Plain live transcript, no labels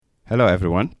Hello,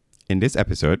 everyone. In this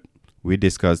episode, we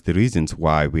discuss the reasons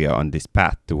why we are on this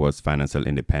path towards financial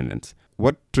independence.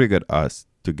 What triggered us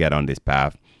to get on this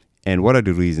path, and what are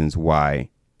the reasons why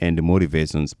and the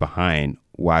motivations behind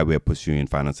why we're pursuing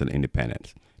financial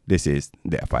independence. This is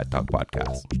the FI Talk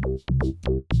Podcast.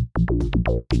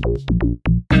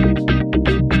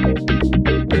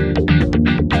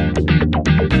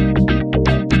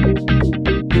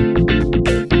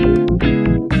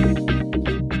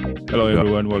 Hello,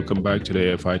 everyone. Welcome back to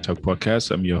the FI Talk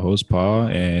Podcast. I'm your host, Paul,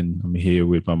 and I'm here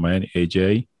with my man,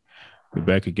 AJ. We're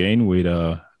back again with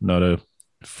another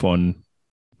fun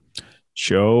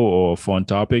show or fun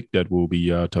topic that we'll be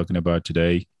talking about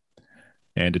today.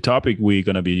 And the topic we're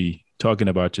going to be talking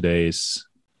about today is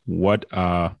what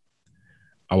are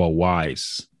our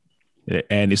whys?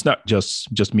 And it's not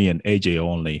just me and AJ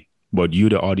only, but you,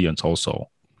 the audience also.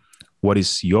 What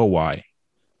is your why?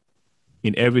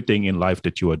 In everything in life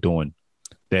that you are doing,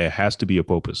 there has to be a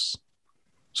purpose.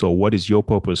 So what is your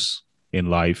purpose in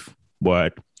life?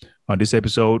 But on this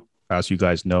episode, as you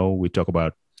guys know, we talk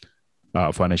about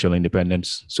financial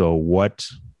independence. So what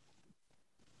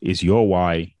is your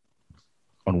why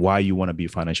on why you want to be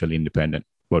financially independent?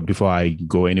 But before I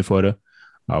go any further,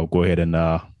 I'll go ahead and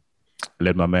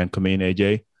let my man come in.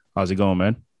 AJ, how's it going,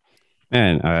 man?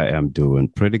 Man, I am doing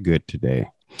pretty good today.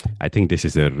 I think this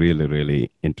is a really,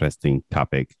 really interesting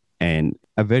topic and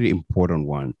a very important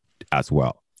one as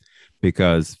well,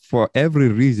 because for every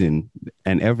reason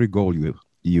and every goal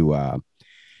you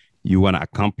want to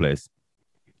accomplish,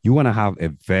 you want to have a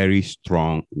very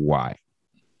strong why.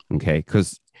 Okay,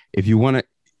 because if you want to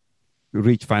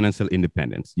reach financial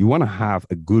independence, you want to have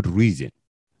a good reason,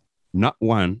 not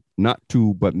one, not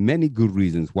two, but many good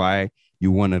reasons why you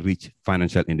want to reach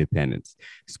financial independence.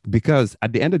 Because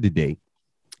at the end of the day,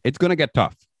 it's going to get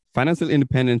tough. Financial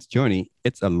independence journey,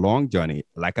 it's a long journey.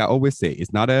 Like I always say,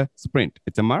 it's not a sprint,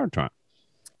 it's a marathon.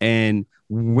 And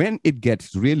when it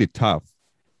gets really tough,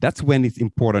 that's when it's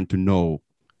important to know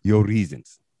your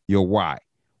reasons, your why.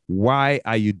 Why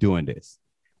are you doing this?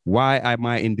 Why am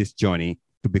I in this journey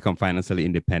to become financially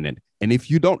independent? And if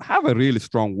you don't have a really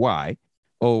strong why,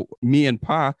 me and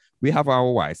Pa, we have our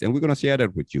whys, and we're going to share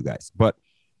that with you guys. But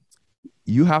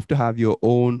you have to have your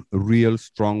own real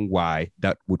strong why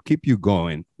that would keep you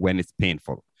going when it's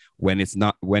painful, when it's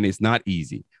not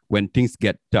easy, when things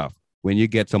get tough, when you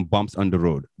get some bumps on the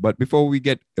road. But before we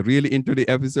get really into the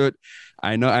episode,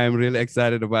 I know I am really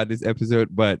excited about this episode,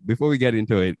 but before we get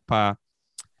into it, Pa,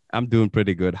 I'm doing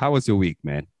pretty good. How was your week,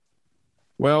 man?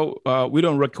 Well, we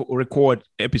don't record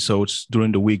episodes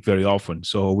during the week very often.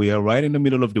 So we are right in the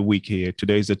middle of the week here.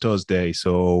 Today is a Thursday.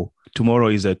 So tomorrow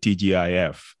is a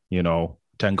TGIF,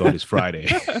 thank God it's Friday.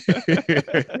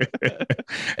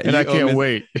 And I can't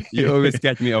wait. You always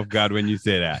catch me off guard when you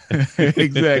say that.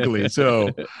 Exactly.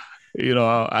 So,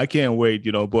 I can't wait,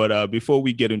 but before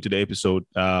we get into the episode,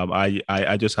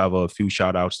 I just have a few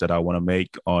shout outs that I want to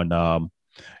make on,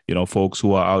 folks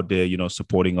who are out there,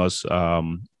 supporting us,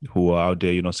 who are out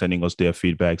there, sending us their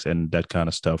feedbacks and that kind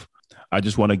of stuff. I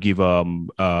just want to give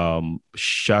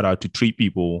shout out to 3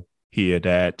 people here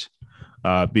that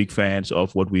big fans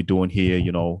of what we're doing here.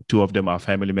 2 of them are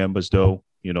family members, though.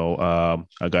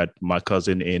 I got my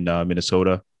cousin in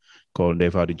Minnesota called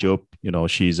Neva Diop.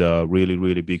 She's a really,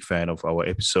 really big fan of our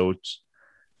episodes.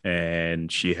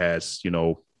 And she has,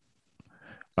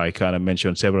 I kind of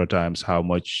mentioned several times how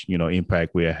much,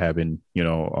 impact we are having,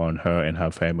 on her and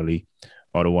her family.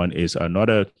 Other one is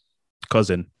another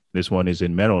cousin. This one is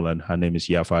in Maryland. Her name is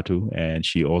Yafatu. And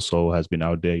she also has been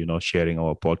out there, sharing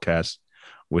our podcast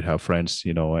with her friends,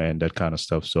 and that kind of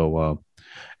stuff. So,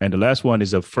 and the last one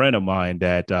is a friend of mine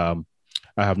that I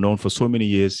have known for so many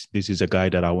years. This is a guy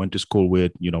that I went to school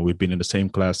with. We've been in the same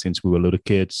class since we were little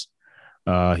kids.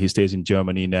 He stays in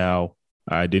Germany now.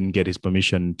 I didn't get his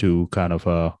permission to kind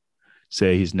of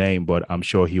say his name, but I'm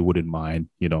sure he wouldn't mind,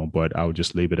 but I'll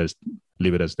just leave it as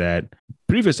that.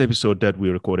 Previous episode that we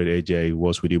recorded, AJ,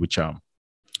 was with Ibucham,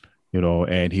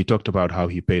 and he talked about how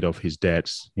he paid off his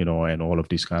debts, and all of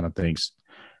these kind of things.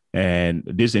 And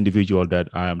this individual that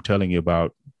I am telling you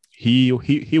about, he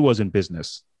was in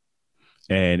business,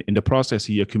 and in the process,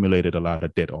 he accumulated a lot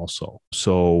of debt also.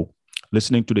 So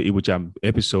listening to the Ibucham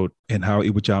episode and how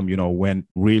Ibucham, went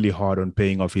really hard on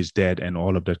paying off his debt and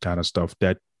all of that kind of stuff,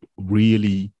 that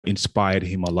really inspired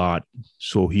him a lot.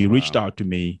 So he reached out to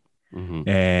me,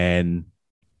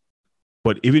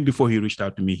 but even before he reached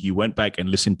out to me, he went back and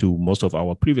listened to most of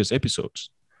our previous episodes.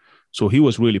 So he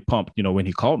was really pumped, when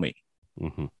he called me.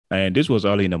 Mm-hmm. And this was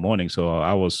early in the morning, so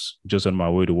I was just on my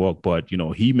way to work. But,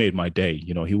 he made my day.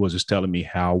 He was just telling me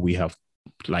how we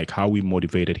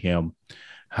motivated him,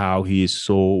 how he is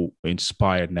so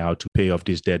inspired now to pay off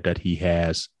this debt that he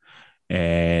has,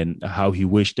 and how he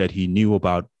wished that he knew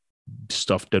about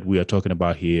stuff that we are talking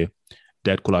about here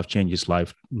that could have changed his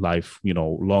life,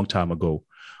 long time ago.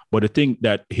 But the thing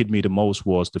that hit me the most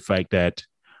was the fact that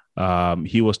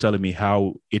he was telling me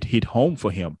how it hit home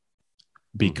for him,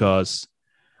 because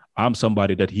I'm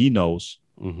somebody that he knows,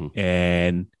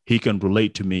 and he can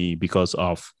relate to me because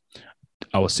of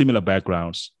our similar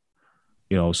backgrounds,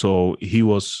 so he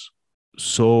was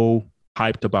so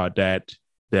hyped about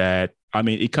that I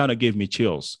mean, it kind of gave me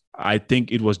chills. I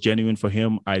think it was genuine for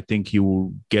him. I think he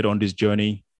will get on this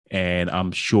journey, and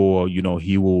I'm sure,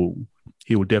 he will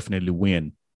definitely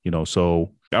win,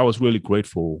 so I was really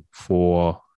grateful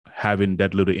for having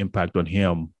that little impact on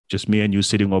him. Just me and you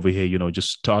sitting over here,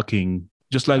 just talking,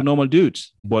 just like normal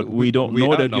dudes, but we don't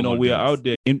know that, we are out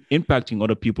there impacting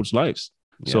other people's lives.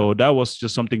 Yeah. So that was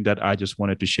just something that I just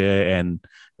wanted to share. And,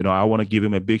 I want to give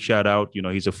him a big shout out.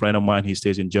 He's a friend of mine. He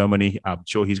stays in Germany. I'm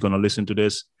sure he's going to listen to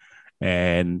this.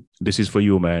 And this is for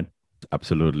you, man.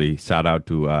 Absolutely. Shout out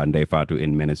to Ndefatu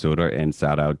in Minnesota, and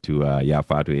shout out to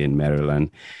Yafatu in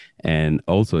Maryland, and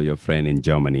also your friend in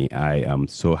Germany. I am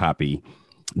so happy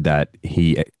that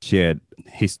he shared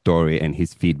his story and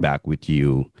his feedback with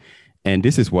you. And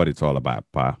this is what it's all about,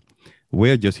 Pa.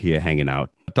 We're just here hanging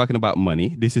out, talking about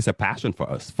money. This is a passion for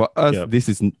us. For us, yep. This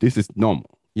is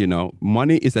normal.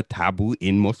 Money is a taboo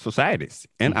in most societies,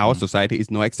 and our society is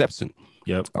no exception.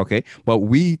 Yep. Okay. But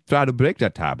we try to break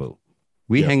that taboo.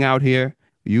 We hang out here.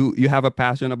 You have a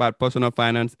passion about personal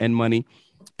finance and money,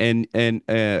 and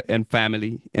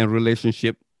family and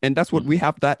relationship, and that's what we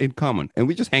have that in common. And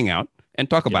we just hang out and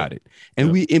talk about it,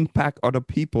 and we impact other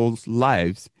people's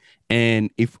lives. And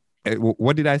if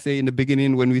what did I say in the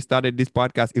beginning when we started this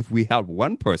podcast? If we help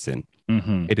one person,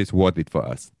 it is worth it for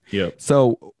us. Yeah.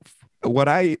 So what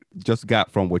I just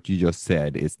got from what you just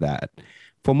said is that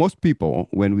for most people,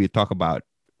 when we talk about,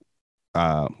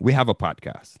 we have a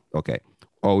podcast, okay,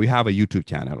 or we have a YouTube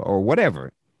channel or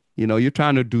whatever, you're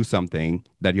trying to do something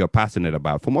that you're passionate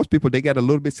about. For most people, they get a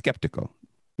little bit skeptical.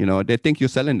 They think you're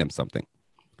selling them something.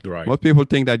 Right. Most people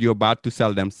think that you're about to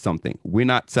sell them something. We're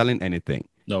not selling anything.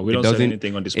 No, we don't sell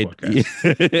anything on this podcast.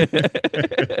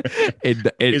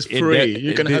 It's free.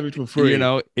 You can have it for free.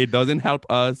 It doesn't help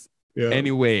us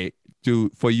anyway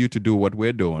for you to do what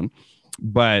we're doing,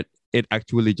 but it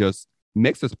actually just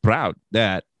makes us proud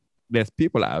that there's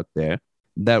people out there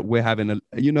that we're having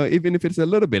even if it's a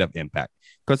little bit of impact.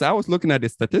 Because I was looking at the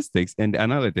statistics and the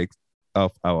analytics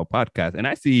of our podcast, and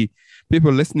I see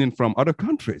people listening from other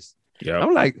countries. Yeah,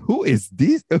 I'm like, who is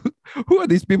these? Who are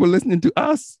these people listening to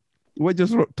us? We're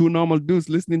just two normal dudes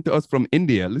listening to us from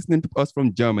India, listening to us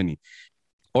from Germany,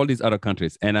 all these other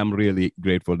countries. And I'm really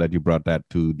grateful that you brought that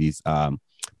to these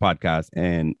podcasts.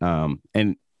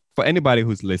 And for anybody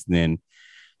who's listening,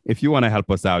 if you want to help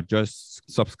us out, just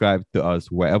subscribe to us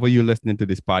wherever you're listening to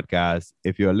this podcast.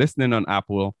 If you're listening on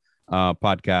Apple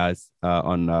Podcasts,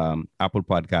 Apple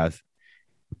Podcasts,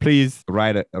 please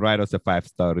write us a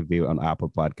 5-star review on Apple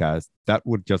Podcasts. That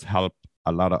would just help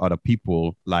a lot of other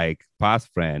people like past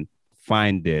friend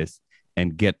find this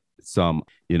and get some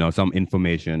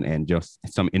information and just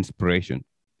some inspiration.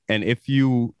 And if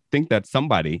you think that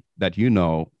somebody that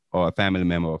or a family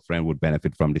member or friend would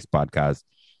benefit from this podcast,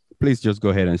 please just go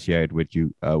ahead and share it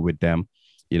with them.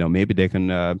 Maybe they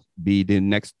can be the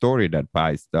next story that Pa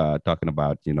is talking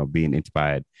about, being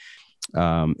inspired.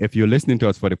 If you're listening to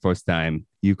us for the first time,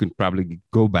 you can probably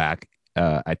go back.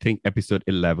 I think episode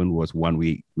 11 was one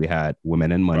we had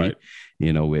Women and Money,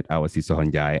 right, with our Sister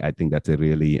Honjai. I think that's a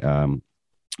really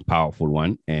powerful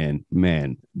one. And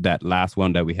man, that last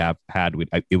one that we have had with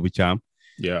Ibucham,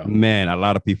 man, a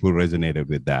lot of people resonated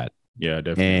with that. Yeah,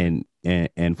 definitely.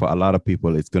 And for a lot of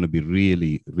people, it's going to be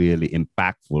really, really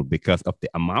impactful because of the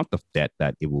amount of debt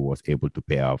that Ibu was able to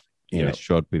pay off in a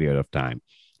short period of time.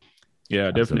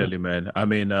 Yeah, definitely, man. I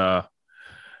mean,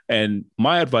 and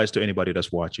my advice to anybody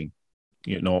that's watching,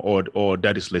 or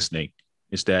that is listening,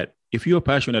 is that if you're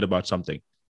passionate about something,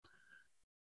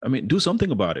 I mean, do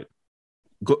something about it.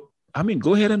 Go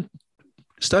ahead and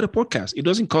start a podcast. It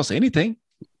doesn't cost anything,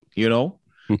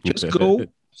 just go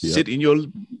sit in your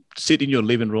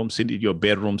living room, sit in your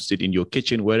bedroom, sit in your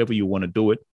kitchen, wherever you want to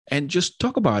do it, and just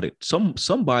talk about it.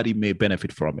 Somebody may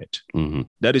benefit from it. Mm-hmm.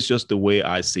 That is just the way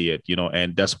I see it,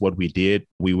 and that's what we did.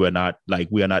 We are not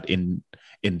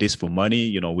in this for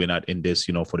money, we're not in this,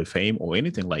 for the fame or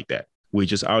anything like that. We're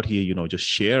just out here, just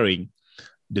sharing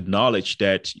the knowledge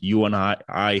that you and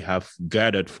I have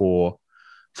gathered for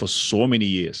so many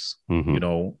years,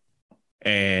 mm-hmm,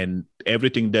 and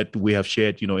everything that we have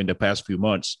shared, in the past few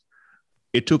months,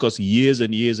 it took us years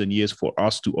and years and years for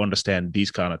us to understand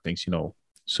these kind of things,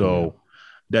 So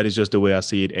that is just the way I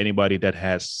see it. Anybody that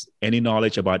has any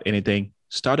knowledge about anything,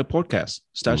 start a podcast,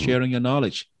 start sharing your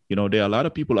knowledge. There are a lot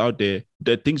of people out there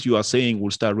that things you are saying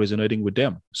will start resonating with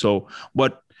them. So,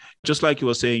 but just like you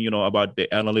were saying, about the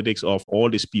analytics of all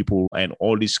these people and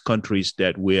all these countries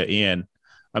that we're in.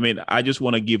 I mean, I just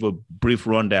want to give a brief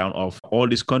rundown of all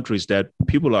these countries that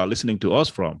people are listening to us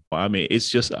from. I mean, it's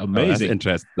just amazing.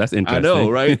 That's interesting. I know,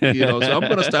 right? So I'm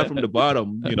going to start from the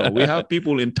bottom. We have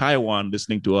people in Taiwan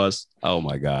listening to us. Oh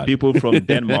my God. People from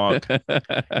Denmark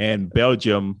and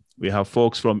Belgium. We have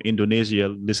folks from Indonesia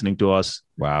listening to us.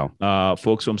 Wow.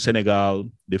 Folks from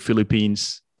Senegal, the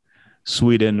Philippines,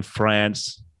 Sweden,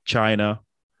 France, China,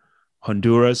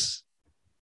 Honduras,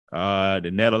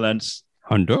 the Netherlands.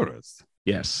 Honduras.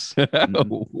 Yes.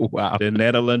 Wow. The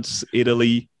Netherlands,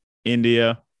 Italy,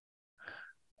 India,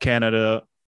 Canada,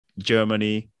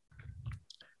 Germany,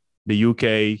 the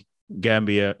UK,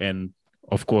 Gambia, and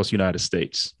of course, United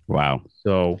States. Wow.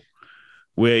 So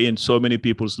we're in so many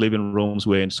people's living rooms.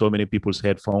 We're in so many people's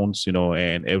headphones,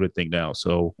 and everything now.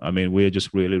 So, I mean, we're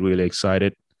just really, really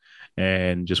excited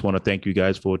and just want to thank you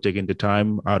guys for taking the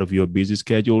time out of your busy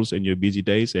schedules and your busy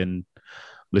days and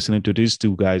listening to these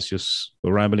two guys just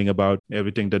rambling about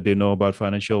everything that they know about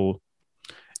financial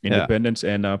independence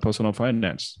and personal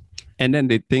finance. And then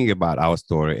the thing about our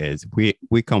story is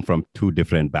we come from two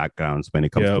different backgrounds when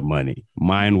it comes to money.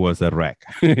 Mine was a wreck.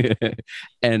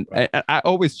 And I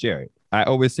always share it.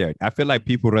 I feel like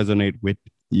people resonate with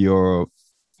your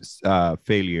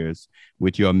failures,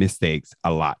 with your mistakes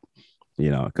a lot,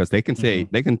 because they can say,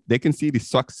 they can see the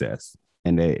success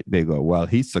and they go, well,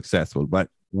 he's successful, but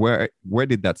where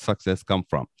did that success come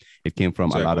from? It came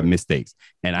from a lot of mistakes.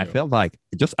 And I felt like,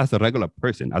 just as a regular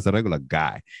person, as a regular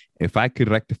guy, if I could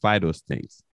rectify those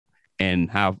things and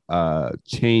have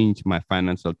changed my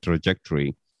financial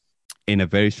trajectory in a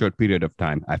very short period of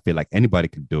time, I feel like anybody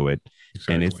could do it.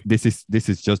 Exactly. And this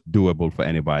is just doable for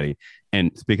anybody.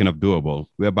 And speaking of doable,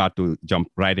 we're about to jump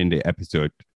right in the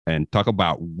episode and talk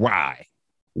about why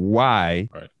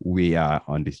we are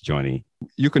on this journey.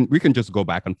 We can just go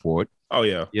back and forth. Oh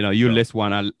yeah. You list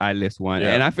one, I list one.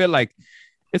 Yeah. And I feel like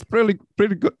it's pretty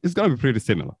good. It's going to be pretty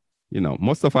similar.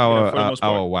 Most of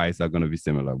our whys are going to be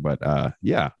similar, but for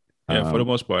the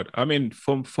most part. I mean,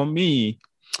 for me,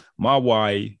 my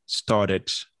why started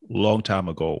a long time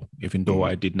ago, even though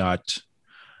I did not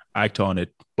act on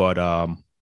it. But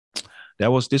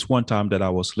there was this one time that I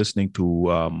was listening to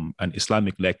an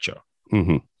Islamic lecture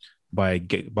by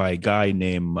a guy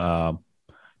named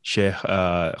Sheikh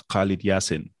Khalid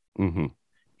Yassin.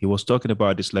 He was talking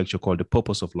about this lecture called The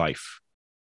Purpose of Life.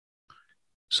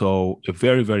 So a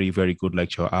very, very, very good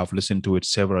lecture. I've listened to it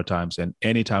several times, and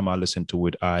anytime I listen to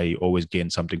it, I always gain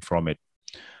something from it.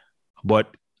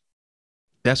 But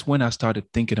that's when I started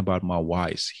thinking about my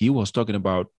whys. He was talking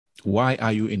about, why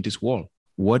are you in this world?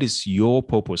 What is your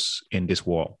purpose in this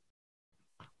world?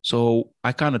 So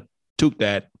I kind of took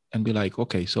that and be like,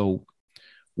 okay, so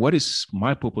what is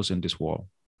my purpose in this world?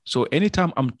 So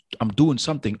anytime I'm doing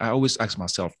something, I always ask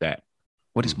myself that,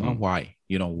 what is my why?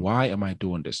 Why am I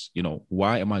doing this?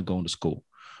 Why am I going to school?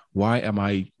 Why am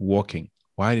I working?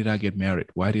 Why did I get married?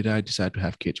 Why did I decide to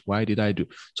have kids? Why did I do?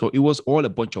 So it was all a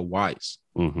bunch of whys.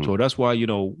 So that's why,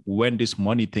 when this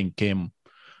money thing came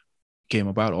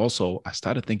about also, I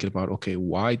started thinking about, okay,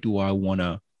 why do I want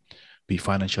to be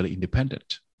financially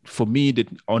independent? For me,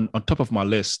 on top of my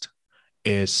list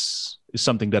is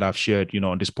something that I've shared,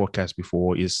 on this podcast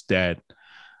before, is that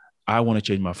I want to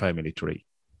change my family tree.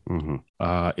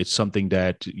 It's something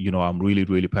that, I'm really,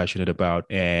 really passionate about.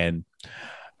 And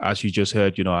as you just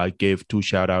heard, I gave 2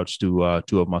 shout outs to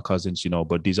 2 of my cousins,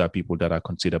 but these are people that I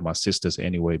consider my sisters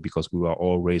anyway, because we were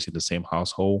all raised in the same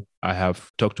household. I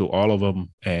have talked to all of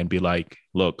them and be like,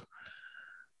 look,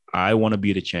 I want to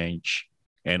be the change.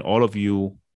 And all of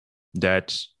you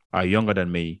that are younger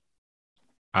than me,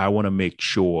 I want to make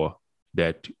sure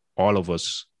that all of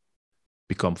us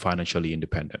become financially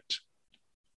independent.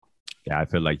 Yeah, I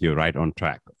feel like you're right on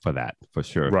track for that, for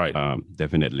sure. Right.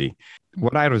 Definitely.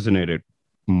 What I resonated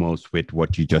most with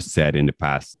what you just said in the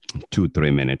past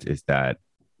 2-3 minutes is that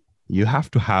you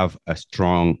have to have a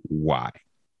strong why.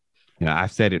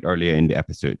 I've said it earlier in the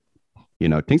episode.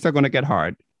 Things are going to get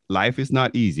hard. Life is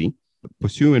not easy.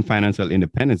 Pursuing financial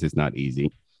independence is not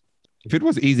easy. If it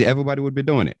was easy, everybody would be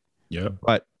doing it. Yeah.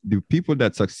 But the people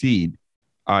that succeed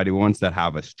are the ones that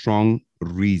have a strong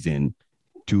reason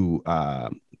to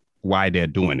why they're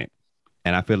doing it.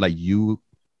 And I feel like you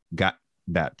got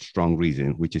that strong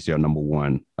reason, which is your number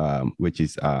one, which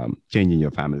is changing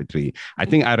your family tree. I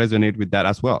think I resonate with that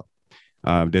as well.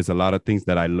 There's a lot of things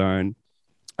that I learned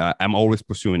I'm always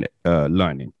pursuing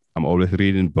learning. I'm always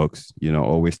reading books,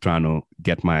 always trying to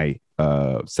get my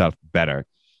self better,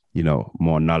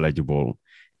 more knowledgeable.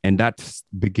 And that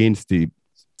begins the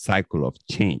cycle of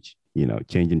change,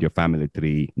 changing your family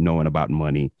tree, knowing about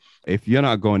money. If you're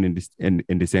not going in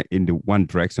the one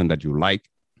direction that you like,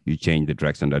 you change the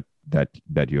direction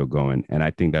that you're going. And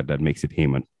I think that makes it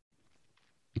human.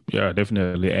 Yeah,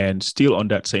 definitely. And still on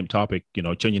that same topic,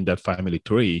 changing that family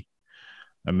tree.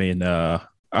 I mean,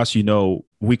 as you know,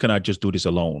 we cannot just do this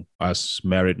alone. As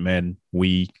married men,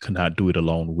 we cannot do it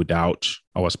alone without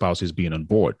our spouses being on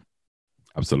board.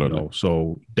 Absolutely.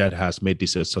 So that has made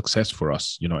this a success for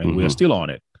us, and we're still on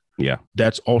it. Yeah.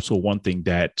 That's also one thing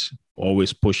that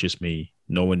always pushes me,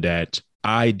 knowing that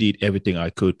I did everything I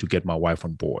could to get my wife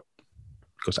on board,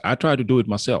 because I tried to do it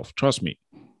myself. Trust me,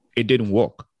 it didn't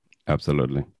work.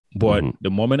 Absolutely. But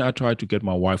the moment I tried to get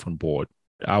my wife on board,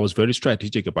 I was very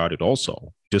strategic about it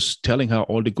also, just telling her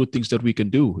all the good things that we can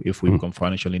do if we become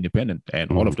financially independent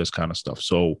and all of this kind of stuff.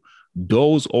 So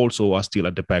those also are still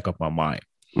at the back of my mind.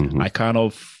 I kind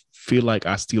of feel like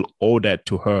I still owe that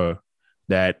to her,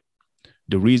 that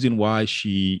the reason why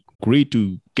she agreed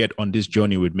to get on this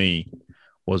journey with me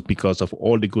was because of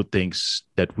all the good things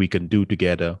that we can do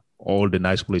together, all the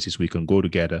nice places we can go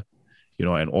together,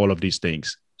 and all of these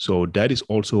things. So that is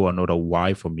also another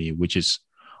why for me, which is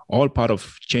all part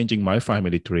of changing my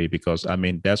family tree, because I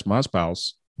mean, that's my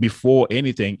spouse. Before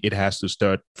anything, it has to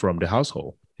start from the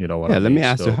household. You know what I mean? Let me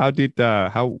ask you,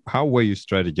 how were you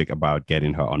strategic about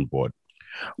getting her on board?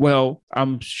 Well,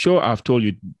 I'm sure I've told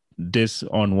you this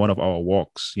on one of our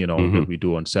walks, that we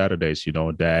do on Saturdays,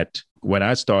 that when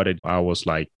I started, I was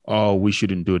like, oh, we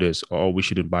shouldn't do this, or we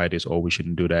shouldn't buy this, or we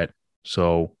shouldn't do that.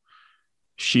 So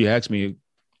she asked me,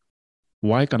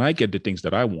 why can I get the things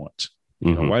that I want?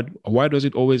 Why does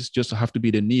it always just have to be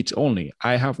the needs only?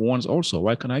 I have wants also.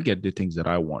 Why can I get the things that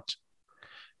I want?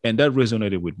 And that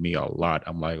resonated with me a lot.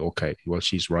 I'm like, okay, well,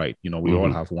 she's right. We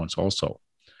all have wants also.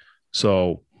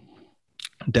 So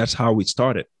that's how it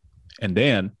started. And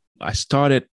then I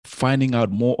started finding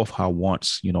out more of her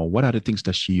wants. What are the things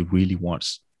that she really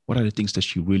wants? What are the things that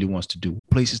she really wants to do?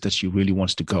 Places that she really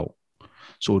wants to go.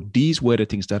 So these were the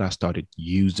things that I started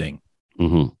using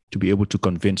to be able to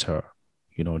convince her,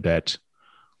 that,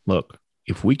 look,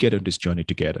 if we get on this journey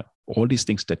together, all these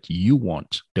things that you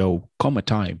want, there'll come a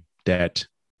time that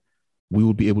we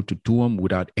will be able to do them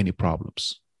without any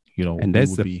problems. And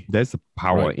there's a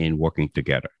power in working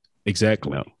together.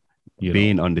 Exactly.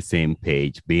 Being on the same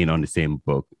page, being on the same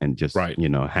book, and just,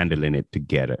 handling it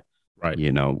together. Right.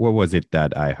 What was it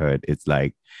that I heard? It's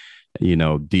like,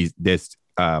 these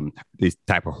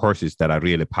type of horses that are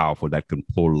really powerful that can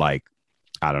pull like,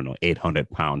 I don't know, 800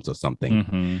 pounds or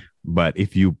something. But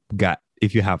if you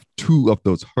have two of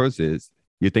those horses,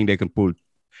 you think they can pull,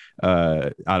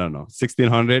 I don't know,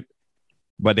 1,600,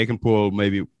 but they can pull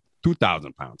maybe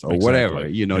 2,000 pounds or whatever.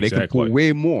 They can pull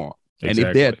way more. And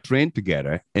if they're trained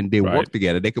together and they work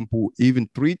together, they can pull even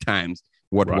 3 times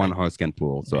what one horse can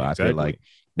pull. So I feel like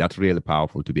that's really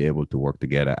powerful to be able to work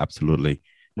together. Absolutely.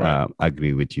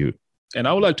 Agree with you. And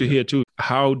I would like to hear too,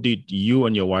 how did you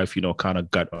and your wife, kind of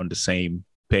got on the same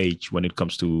page when it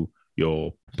comes to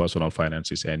your personal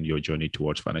finances and your journey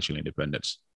towards financial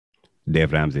independence?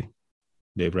 Dave Ramsey.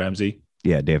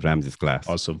 Yeah, Dave Ramsey's class.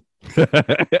 Awesome.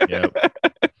 Yeah.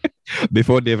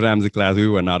 Before Dave Ramsey class, we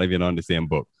were not even on the same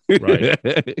book. Right.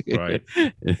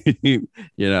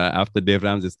 After Dave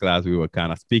Ramsey's class, we were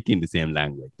kind of speaking the same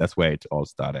language. That's where it all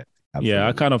started. Absolutely. Yeah,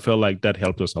 I kind of felt like that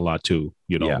helped us a lot too.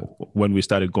 When we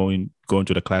started going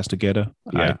to the class together,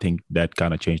 I think that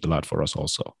kind of changed a lot for us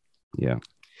also. Yeah.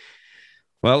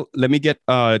 Well, let me get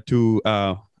to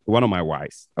one of my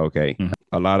whys. Okay.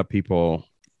 A lot of people,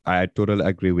 I totally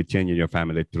agree with changing your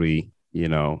family tree.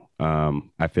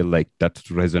 I feel like that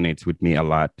resonates with me a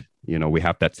lot. We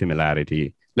have that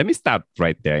similarity. Let me start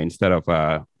right there instead of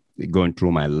going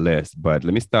through my list, but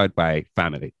let me start by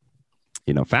family.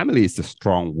 Family is a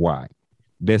strong why.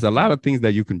 There's a lot of things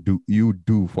that you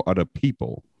do for other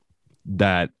people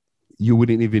that you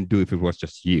wouldn't even do if it was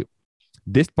just you.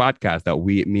 This podcast that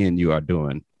me and you are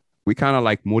doing, we kind of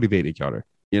like motivate each other.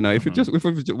 If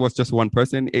it was just one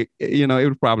person, it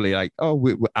would probably like,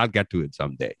 oh, I'll get to it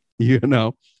someday.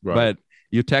 But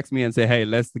you text me and say, hey,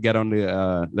 let's get on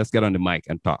the mic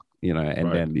and talk,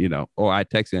 then, or I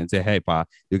text you and say, hey, Pa,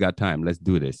 you got time, let's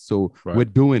do this. So we're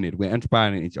doing it. We're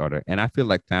inspiring each other. And I feel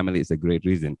like family is a great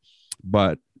reason,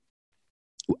 but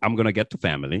I'm going to get to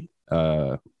family,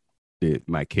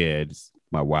 my kids,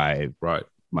 my wife,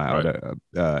 my other,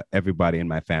 everybody in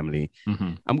my family.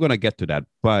 I'm going to get to that.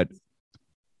 But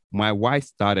my wife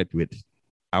started with,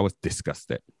 I was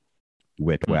disgusted.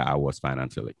 with where I was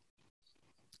financially.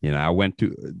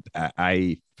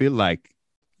 I feel like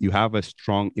you have a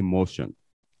strong emotion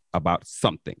about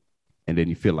something, and then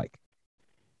you feel like,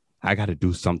 I got to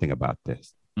do something about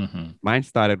this. Mm-hmm. Mine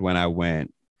started when I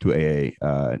went to a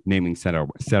naming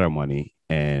ceremony,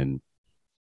 and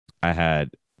I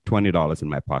had $20 in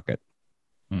my pocket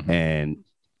and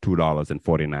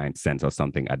 $2.49 or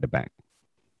something at the bank.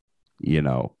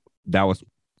 That was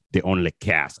the only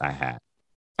cash I had.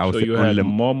 So you had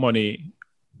more money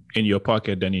in your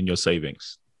pocket than in your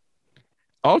savings?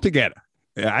 Altogether.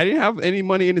 I didn't have any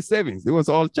money in the savings. It was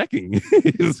all checking.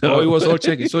 It was all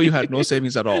checking. So you had no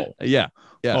savings at all? Yeah.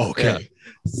 Okay. Yeah.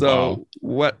 So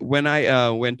when I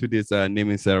went to this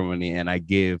naming ceremony, and I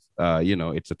gave,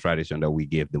 it's a tradition that we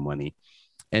give the money.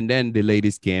 And then the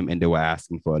ladies came and they were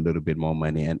asking for a little bit more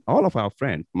money. And all of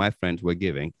my friends were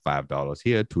giving $5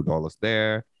 here, $2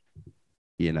 there.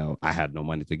 I had no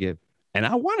money to give. And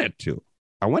I wanted to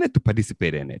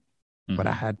participate in it, but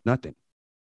I had nothing.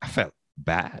 I felt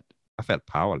bad. I felt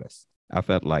powerless. I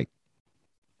felt like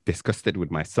disgusted with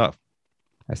myself.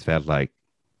 I felt like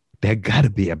there got to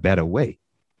be a better way.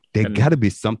 There got to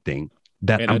be something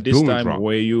that I'm doing wrong. And at this time,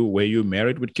 were you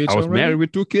married with kids? I was already? Married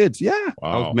with 2 kids. Yeah,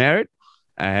 wow. I was married.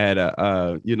 I had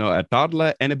a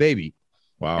toddler and a baby.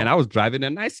 Wow. And I was driving a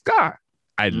nice car.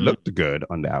 I looked good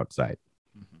on the outside,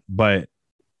 but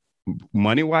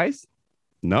money-wise,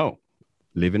 no.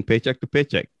 Living paycheck to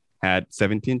paycheck. Had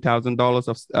 $17,000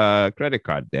 of credit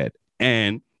card debt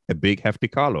and a big hefty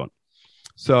car loan.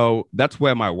 So that's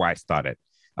where my why started.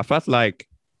 I felt like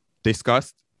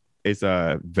disgust is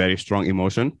a very strong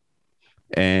emotion,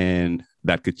 and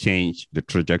that could change the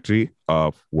trajectory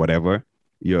of whatever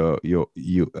you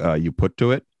put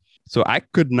to it. So I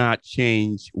could not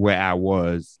change where I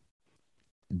was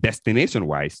destination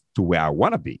wise to where I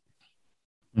want to be,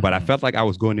 but I felt like I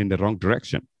was going in the wrong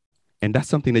direction, and that's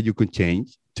something that you can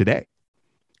change today.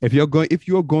 If you're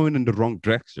going in the wrong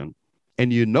direction,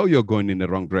 and you're going in the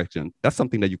wrong direction, that's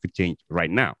something that you could change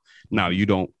right now. Now you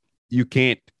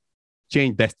can't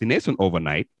change destination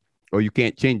overnight, or you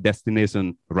can't change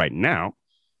destination right now.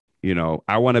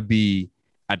 I want to be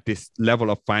at this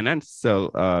level of financial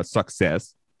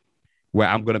success where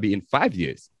I'm going to be in 5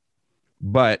 years.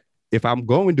 But if I'm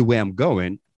going the way I'm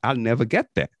going, I'll never get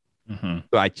there.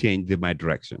 So I changed my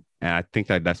direction. And I think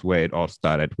that's where it all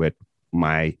started, with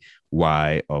my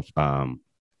why of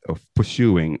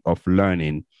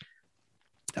learning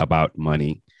about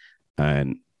money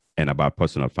and about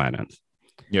personal finance.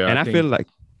 Yeah. And I feel like,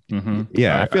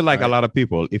 I feel like a lot of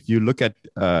people, if you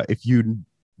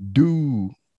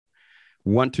do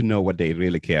want to know what they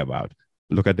really care about,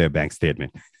 look at their bank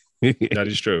statement. That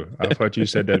is true. I've heard you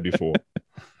said that before.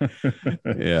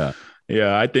 Yeah.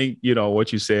 Yeah. I think,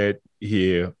 what you said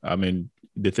here, I mean,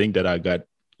 the thing that I got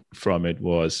from it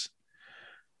was,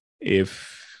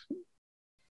 if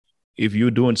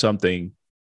you're doing something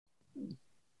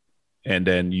and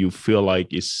then you feel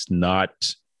like it's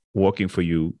not working for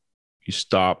you, you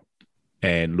stop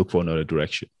and look for another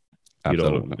direction.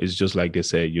 Absolutely. It's just like they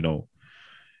say,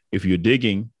 if you're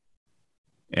digging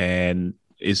and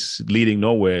it's leading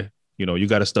nowhere, you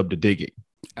got to stop the digging.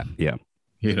 Yeah.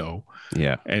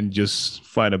 Yeah. And just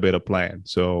find a better plan.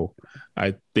 So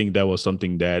I think that was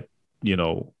something that,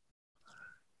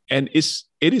 and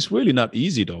it is really not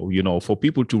easy though, for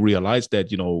people to realize that,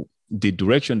 the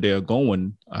direction they're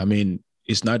going, I mean,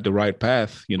 it's not the right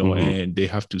path, and they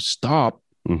have to stop,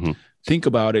 think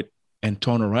about it, and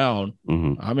turn around.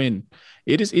 I mean,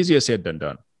 it is easier said than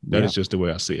done. That is just the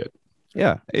way I see it.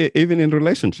 Yeah. Even in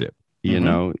relationship,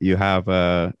 you have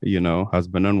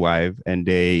husband and wife, and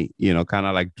they, kind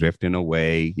of like drifting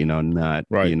away, not,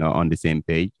 right. On the same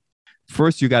page.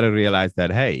 First, you got to realize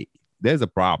that, hey, there's a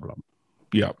problem.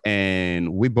 Yeah.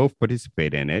 And we both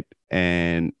participate in it.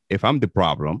 And if I'm the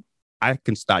problem, I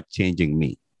can start changing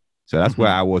me. So that's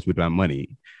where I was with my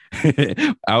money.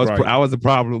 I was the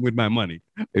problem with my money.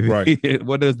 Right.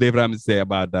 What does Dave Ramsey say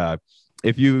about that?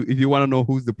 If you want to know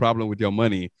who's the problem with your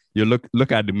money, you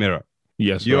look at the mirror.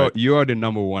 Yes, you're the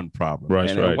number one problem. Right.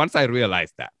 And right. Once I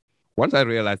realized that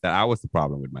I was the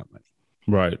problem with my money.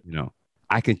 Right.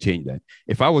 I can change that.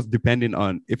 If I was depending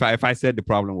on, if I said the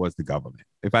problem was the government,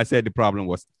 if I said the problem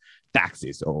was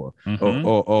taxes or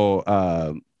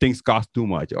things cost too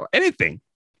much or anything,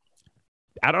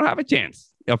 I don't have a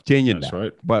chance of changing that.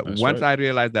 Right. But once I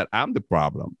realized that I'm the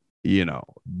problem,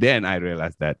 then I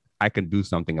realized that I can do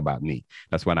something about me.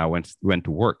 That's when I went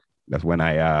to work. That's when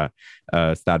I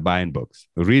start buying books,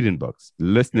 reading books,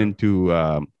 listening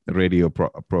to radio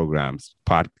programs.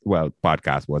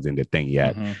 Podcast wasn't the thing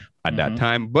yet. at that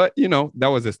time. But, that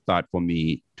was a start for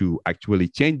me to actually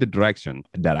change the direction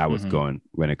that I was going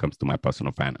when it comes to my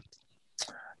personal finance.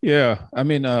 Yeah. I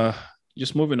mean,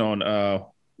 just moving on,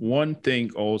 one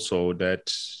thing also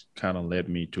that kind of led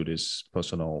me to this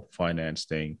personal finance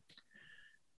thing,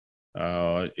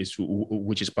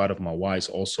 which is part of my whys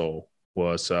also,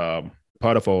 was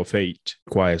part of our faith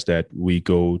requires that we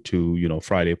go to,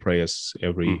 Friday prayers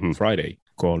every Friday,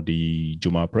 called the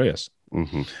Juma prayers.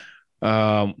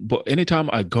 But anytime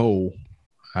I go,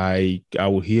 I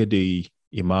will hear the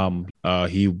Imam,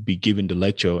 he'll be giving the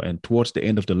lecture, and towards the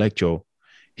end of the lecture,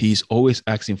 he's always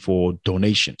asking for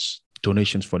donations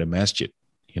for the masjid,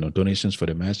 donations for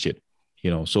the masjid,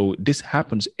 so this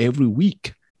happens every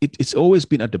week. It's always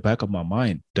been at the back of my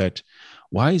mind that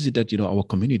why is it that, our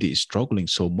community is struggling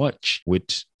so much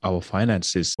with our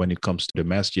finances when it comes to the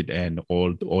masjid and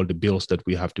all the bills that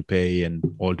we have to pay and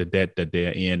all the debt that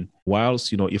they're in.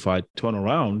 Whilst, if I turn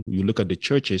around, you look at the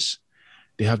churches,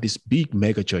 they have these big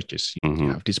mega churches. You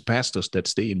have these pastors that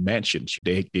stay in mansions.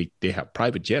 They have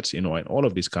private jets, and all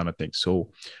of these kind of things.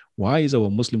 So why is our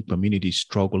Muslim community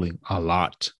struggling a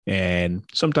lot? And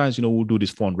sometimes, we'll do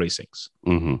these fundraisings.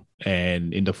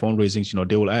 And in the fundraisings,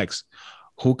 they will ask,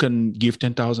 who can give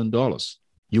 $10,000?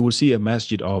 You will see a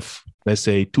masjid of, let's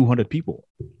say, 200 people,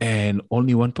 and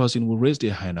only one person will raise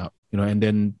their hand up, and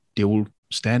then they will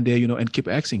stand there, and keep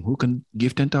asking, who can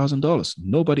give $10,000?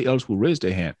 Nobody else will raise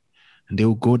their hand. And they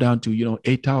will go down to,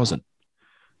 8,000.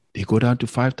 They go down to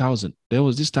 5,000. There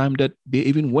was this time that they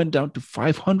even went down to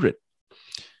 500.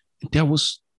 There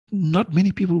was not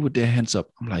many people with their hands up.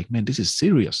 I'm like, man, this is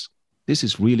serious. This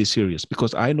is really serious,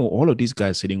 because I know all of these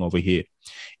guys sitting over here,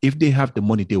 if they have the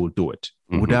money, they will do it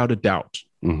without a doubt.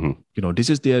 This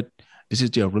is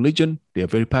their religion. They are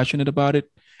very passionate about it.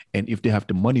 And if they have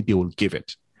the money, they will give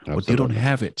it. Absolutely. But they don't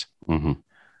have it.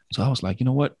 So I was like, you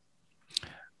know what?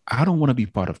 I don't want to be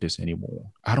part of this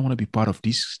anymore. I don't want to be part of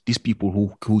these people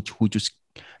who just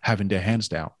having their hands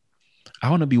down. I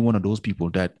want to be one of those people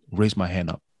that raise my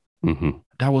hand up.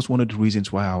 That was one of the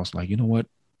reasons why I was like, you know what?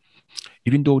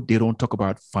 Even though they don't talk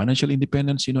about financial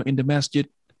independence, in the masjid,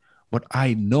 but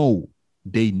I know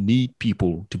they need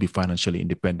people to be financially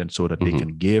independent so that they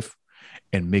can give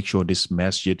and make sure these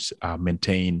masjids are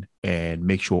maintained and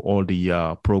make sure all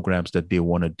the programs that they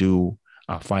want to do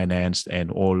are financed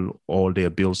and all their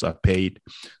bills are paid.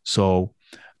 So,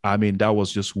 I mean, that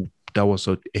was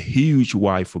a huge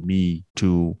why for me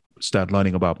to start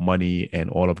learning about money and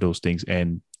all of those things.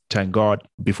 And thank God,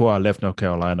 before I left North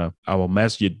Carolina, our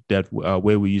masjid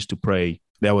where we used to pray,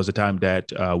 there was a time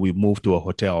that we moved to a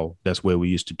hotel. That's where we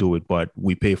used to do it. But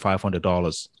we pay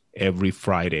 $500 every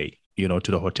Friday, to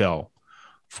the hotel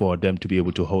for them to be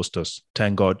able to host us.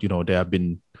 Thank God, there have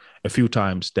been a few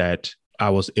times that I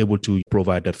was able to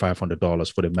provide that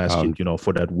 $500 for the masjid,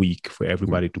 for that week, for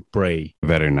everybody to pray.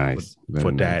 Very nice.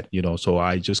 For that, so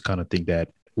I just kind of think that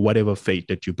whatever faith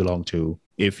that you belong to,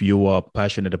 if you are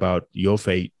passionate about your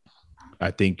faith,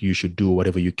 I think you should do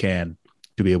whatever you can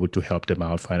to be able to help them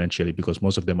out financially, because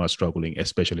most of them are struggling,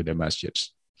 especially the masjids.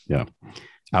 Yeah,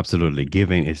 absolutely.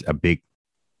 Giving is a big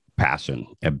passion,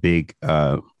 a big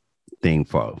thing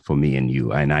for me and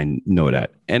you. And I know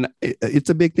that. And it's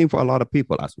a big thing for a lot of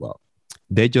people as well.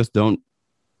 They just don't,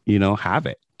 have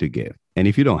it to give. And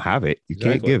if you don't have it, you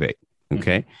can't give it.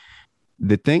 Okay.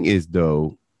 The thing is,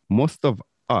 though, most of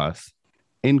us,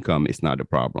 income is not the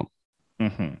problem.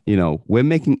 We're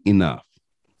making enough,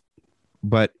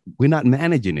 but we're not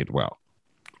managing it well.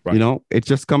 Right. It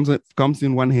just comes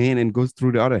in one hand and goes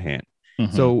through the other hand.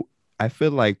 So I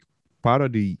feel like part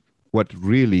of what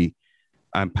really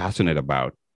I'm passionate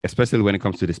about, especially when it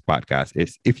comes to this podcast,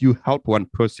 is if you help one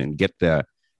person get the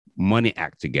money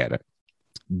act together,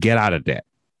 get out of debt,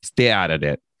 stay out of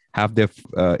debt, have their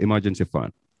emergency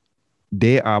fund,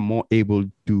 they are more able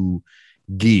to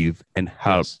give and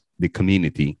help the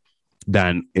community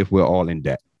than if we're all in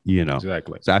debt,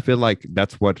 Exactly. So I feel like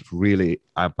that's what really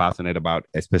I'm passionate about,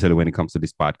 especially when it comes to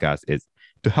this podcast, is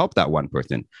to help that one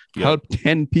person, help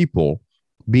 10 people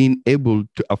being able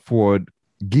to afford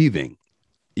giving,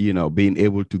 being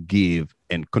able to give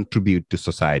and contribute to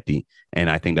society. And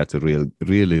I think that's a really,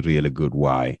 really good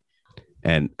why.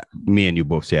 And me and you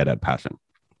both share that passion.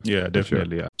 Yeah,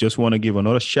 definitely. Sure. Just want to give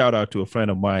another shout out to a friend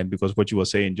of mine, because what you were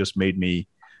saying just made me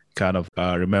kind of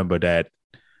remember that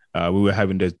we were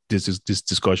having this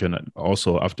discussion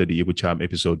also after the Ibu Cham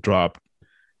episode dropped,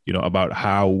 about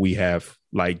how we have,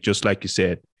 just like you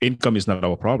said, income is not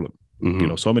our problem.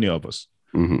 So many of us,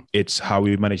 it's how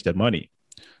we manage that money.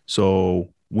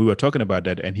 So we were talking about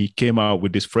that, and he came out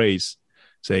with this phrase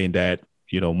saying that,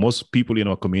 most people in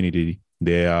our community,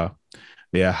 they are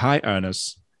high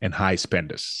earners and high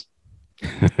spenders.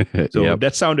 So Yep.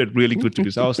 that sounded really good to me.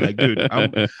 So I was like, dude,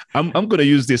 I'm gonna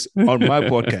use this on my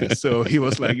podcast. So he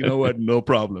was like, you know what, no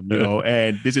problem, you know.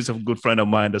 And this is a good friend of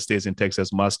mine that stays in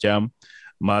Texas, Mas Jam.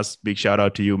 Mas, big shout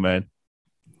out to you, man.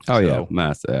 Oh yeah, So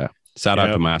Mass. Shout out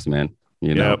to yep, Mass, man.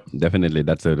 You know, yep, definitely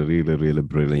that's a really, really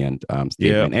brilliant yep,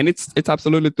 statement, and it's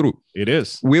absolutely true. it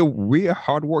is. We are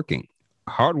hardworking.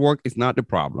 Hard work is not the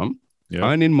problem. Yep.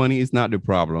 Earning money is not the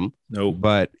problem, Nope.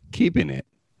 but keeping it,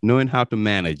 knowing how to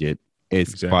manage it is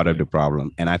part of Exactly. the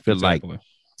problem. And I feel like Exactly.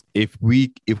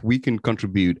 if we can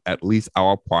contribute at least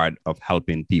our part of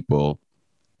helping people,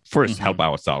 first Mhm. help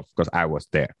ourselves, because I was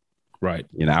there. Right.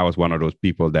 You know, I was one of those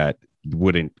people that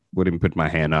wouldn't put my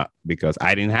hand up because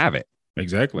I didn't have it.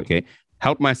 Exactly. Okay.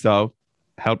 Help myself,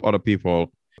 help other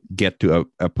people get to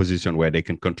a position where they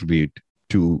can contribute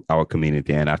to our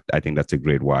community. And I think that's a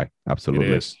great why. Absolutely.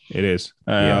 It is. It is.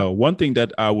 Yeah. One thing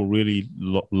that I would really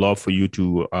love for you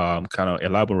to kind of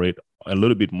elaborate a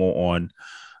little bit more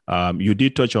on, you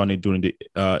did touch on it during the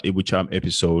Ibucham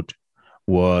episode,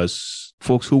 was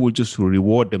folks who will just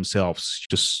reward themselves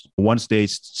just once they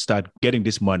start getting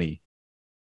this money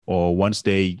or once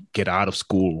they get out of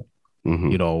school,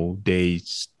 Mhm. you know, they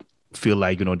feel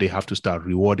like, you know, they have to start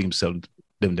rewarding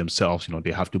themselves. You know,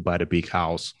 they have to buy the big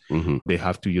house. Mhm. They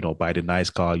have to, you know, buy the nice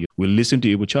car. We listen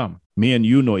to Ibucham. Me and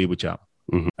you know Ibucham.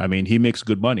 Mhm. I mean, he makes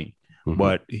good money, Mhm.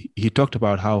 but he talked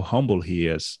about how humble he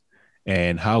is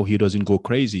and how he doesn't go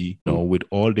crazy, you know, with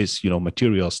all this, you know,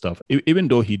 material stuff. Even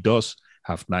though he does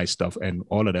have nice stuff and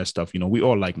all of that stuff, you know, we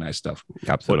all like nice stuff. But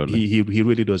Absolutely. he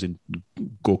really doesn't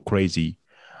go crazy.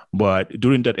 But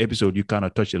during that episode, you kind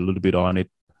of touched a little bit on it.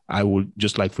 I would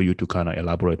just like for you to kind of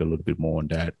elaborate a little bit more on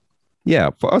that.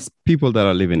 Yeah. For us people that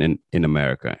are living in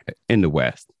America, in the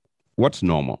West, what's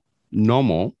normal?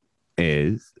 Normal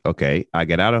is, okay, I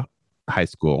get out of high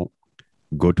school,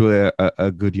 go to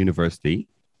a good university,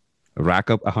 rack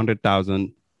up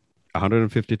 100,000,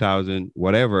 150,000,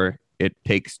 whatever it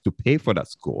takes to pay for that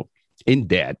school in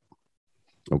debt.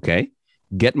 Okay.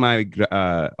 Get my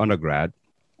undergrad.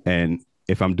 And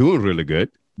if I'm doing really good,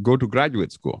 go to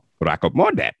graduate school, rack up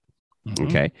more debt. Mhm.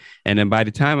 Okay. And then by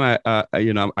the time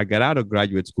I get out of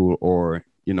graduate school or,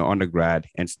 undergrad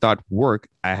and start work,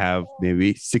 I have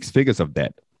maybe 6 figures of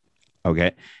debt.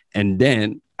 Okay. And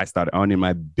then I start earning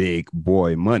my big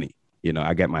boy money.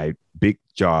 I get my big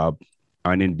job,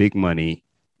 earning big money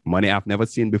I've never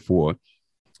seen before.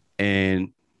 And,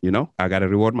 I got to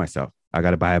reward myself. I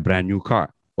got to buy a brand new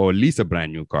car or lease a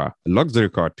brand new car, a luxury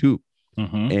car too.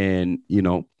 Mhm.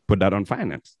 And, put that on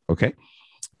finance. Okay.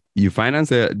 You finance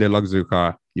the luxury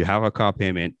car, you have a car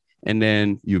payment, and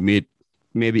then you meet,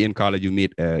 maybe in college, you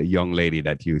meet a young lady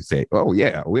that you say, oh,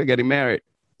 yeah, we're getting married.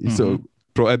 So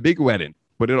throw a big wedding,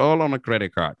 put it all on a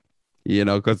credit card,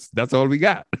 because that's all we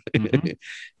got. Mhm.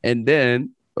 And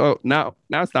then, now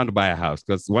it's time to buy a house,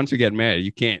 because once you get married,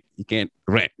 you can't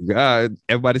rent.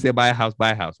 Everybody say buy a house,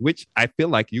 which I feel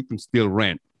like you can still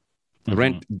rent. Mhm.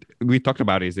 Rent, we talked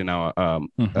about it in our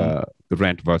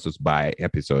rent versus buy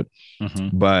episode. Mhm.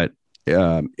 But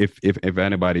if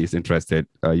anybody is interested,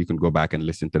 you can go back and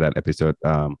listen to that episode.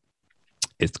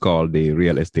 It's called The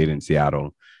Real Estate in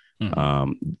Seattle.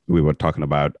 Mhm. We were talking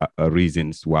about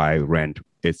reasons why rent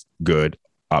is good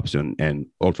option, and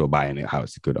also buying a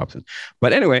house is a good option.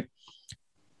 But anyway,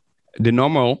 the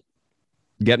normal,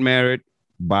 get married,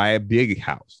 buy a big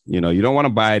house. You don't want to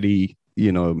buy the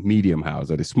medium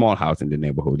house or the small house in the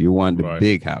neighborhood. You want the Right.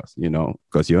 big house,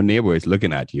 because your neighbor is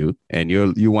looking at you, and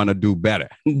you want to do better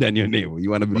than your neighbor. You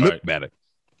want to look Right. better.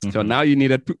 So Mhm. now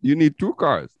you need 2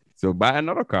 cars. So buy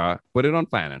another car, put it on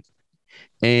finance,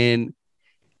 and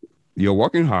you're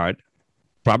working hard,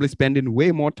 probably spending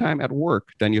way more time at work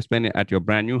than you're spending at your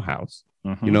brand new house.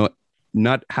 Mhm.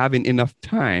 Not having enough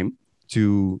time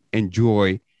to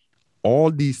enjoy all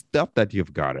these stuff that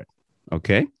you've got it.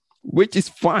 Okay. Which is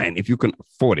fine if you can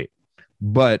afford it.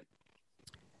 But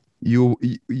you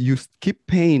keep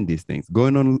paying these things,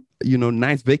 going on,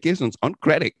 nice vacations on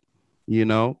credit.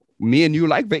 Me and you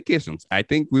like vacations. I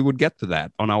think we would get to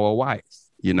that on our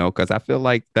wives, because I feel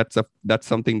like that's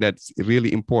something that's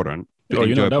really important to Oh,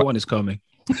 enjoy. that one is coming.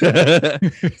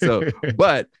 So,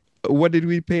 but what did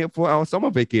we pay for our summer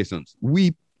vacations?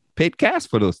 We paid cash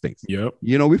for those things. Yep.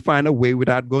 We find a way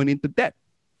without going into debt.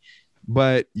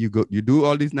 But you do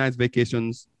all these nice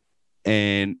vacations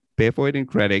and pay for it in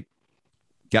credit,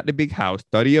 got the big house,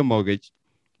 30-year mortgage,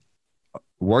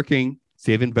 working,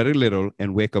 saving very little,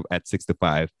 and wake up at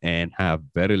 65 and have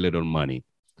very little money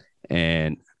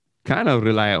and kind of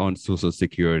rely on Social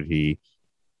Security.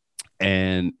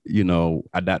 And,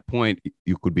 at that point,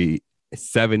 you could be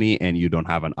 70 and you don't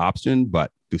have an option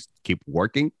but to keep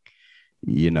working.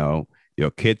 Your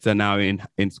kids are now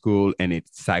in school, and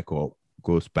its cycle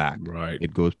goes back. Right.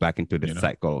 It goes back into the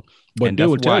cycle. But and they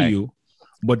will tell you,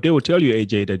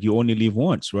 AJ, that you only live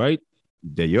once, right?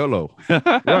 The YOLO.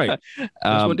 Right.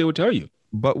 That's what they will tell you.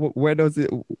 But where does it?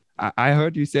 I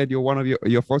heard you said one of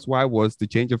your first why was to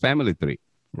change your family tree.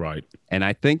 Right. And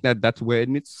I think that's where it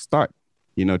needs to start.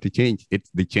 To change.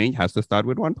 The change has to start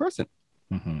with one person.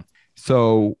 Mm-hmm.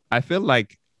 So I feel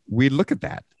like we look at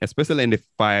that, especially in the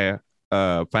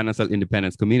financial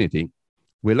independence community.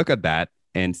 We look at that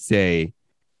and say,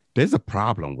 there's a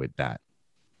problem with that.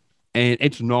 And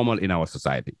it's normal in our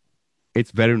society.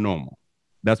 It's very normal.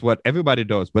 That's what everybody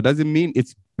does. But doesn't mean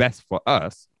it's best for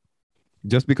us.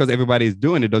 Just because everybody is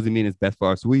doing it doesn't mean it's best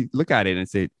for us. We look at it and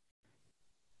say,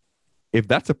 if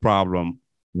that's a problem,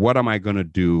 what am I going to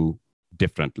do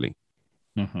differently?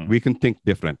 Mm-hmm. We can think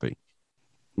differently.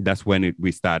 That's when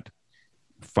we start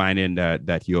finding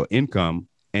that your income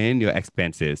and your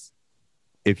expenses,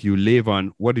 if you live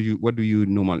on, what do you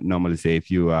normally say? If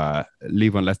you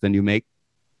live on less than you make,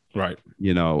 right?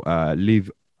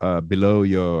 Live below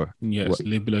your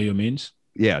live below your means.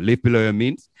 Yeah, live below your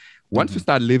means. Once you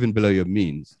start living below your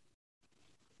means,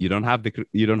 you don't have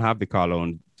the car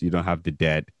loan, you don't have the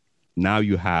debt. Now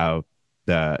you have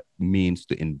the means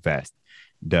to invest.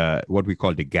 What we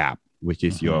call the gap, which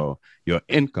is your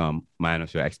income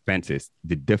minus your expenses.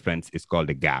 The difference is called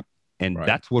the gap. And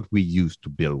that's what we use to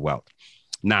build wealth.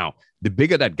 Now, the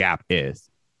bigger that gap is,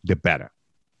 the better.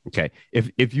 Okay.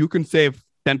 If you can save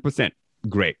 10%,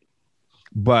 great.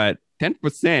 But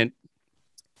 10%,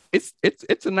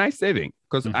 it's a nice saving,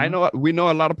 because we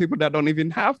know a lot of people that don't even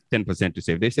have 10% to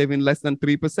save. They're saving less than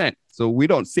 3%. So we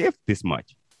don't save this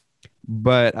much.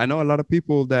 But I know a lot of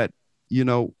people that,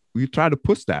 we try to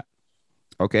push that.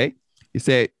 Okay. You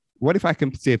say, what if I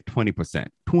can save 20%,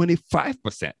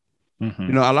 25%?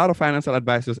 Mm-hmm. A lot of financial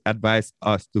advisors advise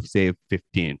us to save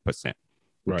 15%.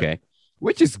 Okay.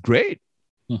 Which is great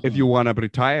if you want to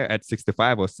retire at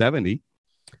 65 or 70.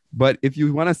 But if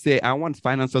you want to say, I want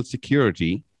financial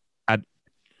security at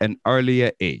an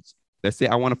earlier age, let's say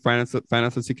I want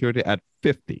financial security at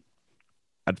 50,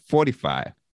 at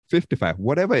 45, 55,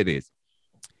 whatever it is.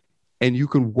 And you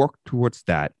can work towards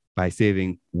that by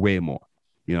saving way more.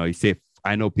 You save,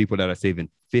 I know people that are saving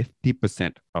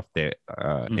 50% of their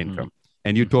income.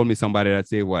 And you told me somebody that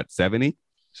say what, 70?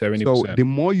 70%. So the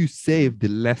more you save, the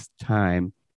less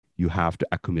time you have to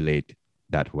accumulate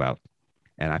that wealth.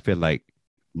 And I feel like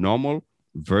normal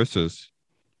versus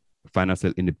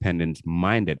financial independence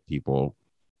minded people,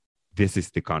 this is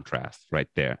the contrast right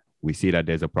there. We see that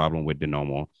there's a problem with the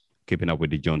normal. Keeping up with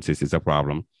the Joneses is a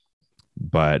problem.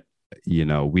 But,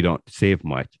 we don't save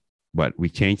much. But we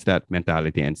change that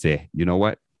mentality and say, you know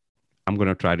what? I'm going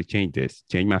to try to change this,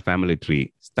 change my family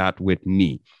tree, start with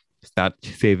me, start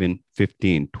saving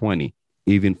 15, 20,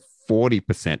 even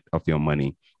 40% of your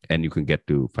money, and you can get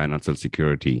to financial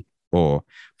security or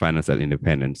financial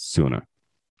independence sooner.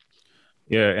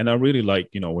 Yeah. And I really like,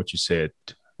 what you said.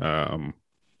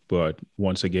 But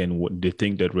once again, the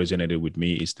thing that resonated with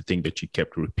me is the thing that you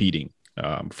kept repeating,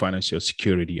 financial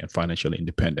security and financial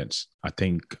independence. I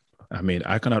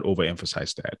cannot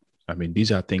overemphasize that.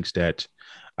 These are things that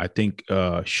I think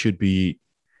should be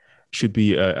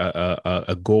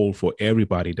a goal for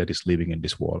everybody that is living in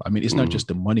this world. It's not just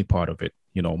the money part of it.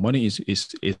 Money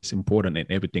is important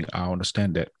and everything. I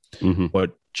understand that,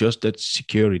 but just that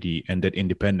security and that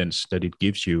independence that it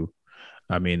gives you.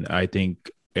 I think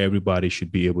everybody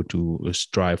should be able to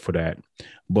strive for that.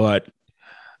 But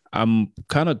I'm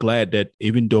kind of glad that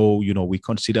even though, we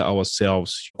consider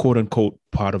ourselves, quote unquote,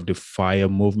 part of the FIRE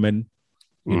movement,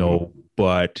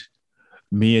 but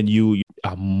me and you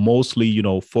are mostly,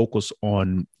 focused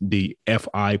on the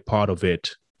FI part of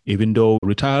it, even though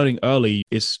retiring early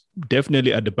is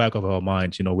definitely at the back of our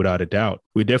minds, without a doubt.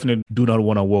 We definitely do not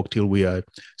want to work till we are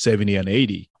 70 and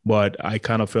 80. But I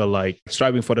kind of feel like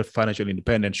striving for that financial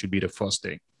independence should be the first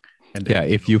thing. And then,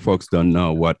 if you folks don't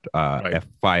know what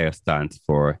FIRE stands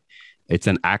for, it's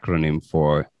an acronym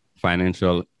for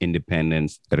Financial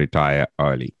Independence Retire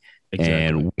Early.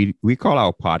 Exactly. And we call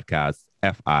our podcast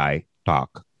FI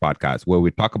Talk Podcast, where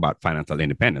we talk about financial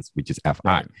independence, which is FI.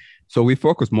 Right. So we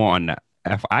focus more on the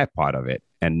FI part of it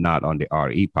and not on the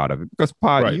RE part of it, because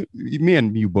me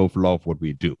and you both love what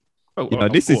we do.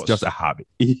 This is just a hobby.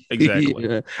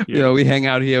 Exactly. We hang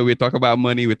out here, we talk about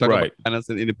money, we talk about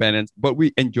financial independence, but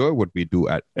we enjoy what we do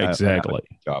at exactly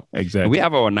job. Exactly. And we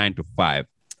have our 9 to 5.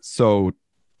 So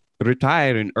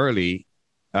retiring early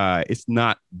is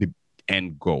not the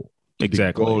end goal.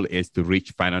 Exactly. The goal is to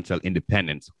reach financial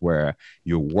independence, where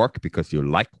you work because you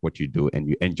like what you do and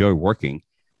you enjoy working,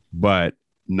 but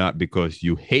not because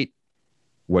you hate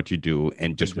what you do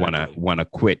and just Exactly. wanna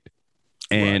quit.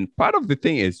 Right. And part of the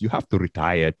thing is you have to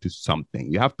retire to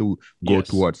something. You have to go Yes.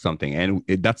 towards something. And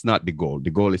that's not the goal.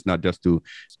 The goal is not just to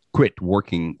quit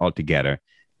working altogether.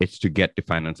 It's to get the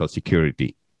financial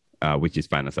security, which is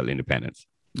financial independence.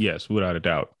 Yes, without a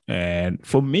doubt. And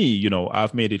for me,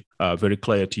 I've made it very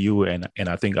clear to you, and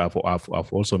I think I've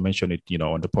also mentioned it,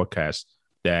 on the podcast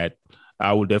that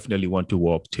I will definitely want to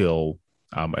work till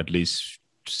I'm at least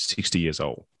 60 years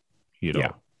old,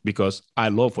 Yeah, because I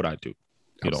love what I do.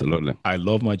 absolutely. I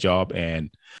love my job, and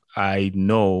I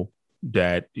know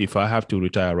that if I have to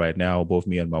retire right now, both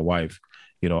me and my wife,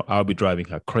 I'll be driving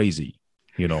her crazy.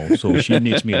 So she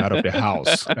needs me out of the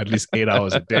house at least 8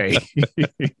 hours a day.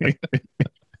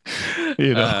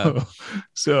 you Uh, know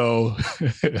so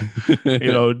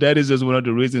that is just one of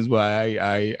the reasons why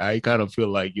I kind of feel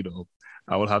like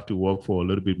I will have to work for a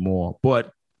little bit more.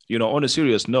 But on a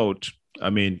serious note, I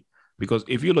mean, because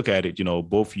if you look at it,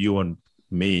 both you and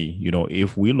me,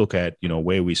 if we look at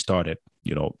where we started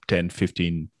 10,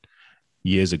 15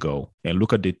 years ago and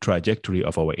look at the trajectory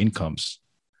of our incomes,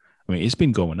 I mean, it's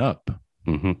been going up.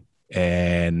 mhm.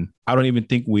 And I don't even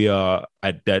think we are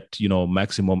at that,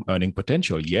 maximum earning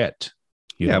potential yet.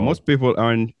 Yeah, most people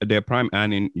earn their prime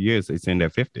earning years is in their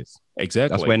 50s. That's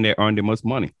Exactly. when they earn the most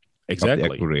money of their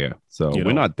Exactly. career. So You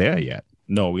we're know, not there yet.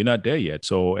 no, we're not there yet.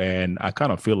 So, and I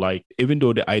kind of feel like even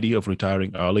though the idea of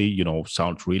retiring early,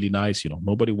 sounds really nice,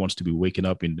 nobody wants to be waking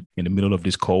up in the middle of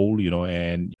this cold,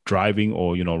 and driving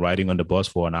or, riding on the bus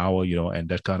for an hour, and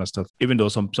that kind of stuff. Even though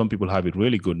some people have it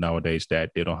really good nowadays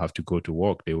that they don't have to go to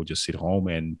work. They will just sit home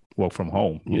and work from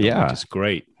home, Yeah. which is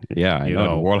great. Yeah, I You know the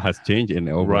know, world has changed in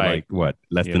over right. like what,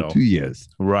 less You than know, 2 years.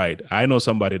 right. I know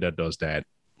somebody that does that.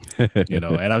 And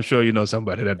I'm sure you know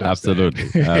somebody that does Absolutely.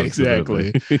 that. Absolutely.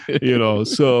 Exactly.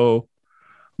 So,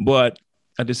 but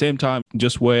at the same time,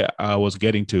 just where I was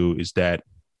getting to is that,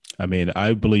 I mean,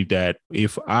 I believe that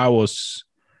if I was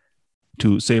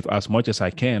to save as much as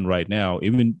I can right now,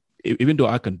 even though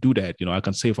I can do that, I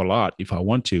can save a lot if I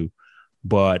want to,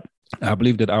 but I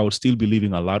believe that I would still be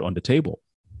leaving a lot on the table.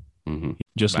 Mhm.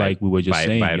 Just By- like we were just by,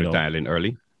 saying, by retiring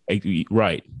early.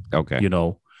 right. Okay.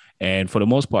 And for the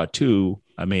most part too,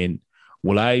 I mean,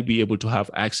 will I be able to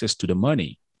have access to the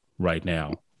money right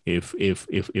now if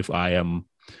I am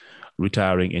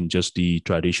retiring in just the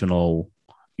traditional,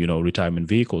 retirement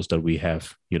vehicles that we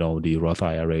have, the Roth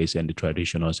IRAs and the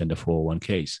traditionals and the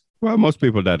 401ks? Well, most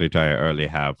people that retire early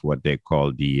have what they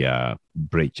call the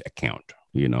bridge account.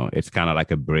 It's kind of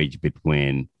like a bridge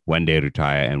between when they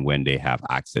retire and when they have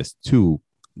access to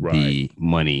the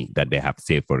money that they have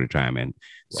saved for retirement.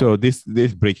 Right. So this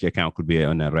bridge account could be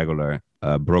on a regular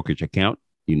brokerage account.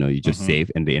 You just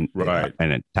save and then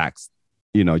and a tax.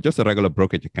 Just a regular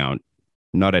brokerage account,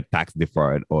 not a tax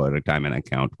deferred or a retirement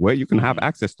account where you can have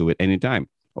access to it anytime,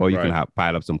 or you can have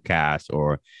pile up some cash,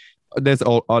 or there's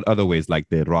all other ways like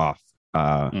the Roth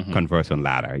conversion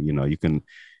ladder. You can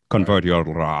convert your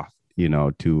Roth,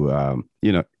 to,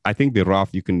 I think the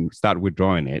Roth, you can start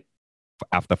withdrawing it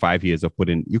after 5 years of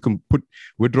you can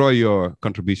withdraw your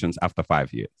contributions after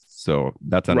 5 years. So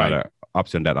that's another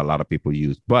option that a lot of people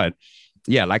use. But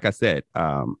yeah, like I said,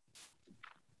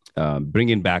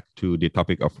 bringing back to the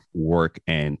topic of work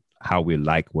and how we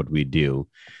like what we do,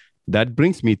 that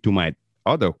brings me to my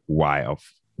other why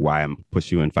I'm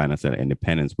pursuing financial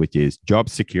independence, which is job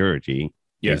security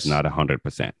is not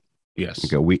 100%.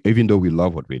 Yes. Okay. Even though we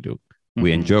love what we do,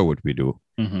 we enjoy what we do.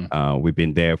 We've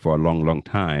been there for a long, long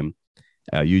time.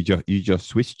 You just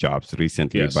switched jobs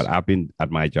recently, but I've been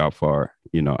at my job for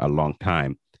a long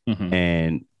time,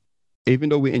 and even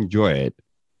though we enjoy it,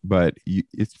 but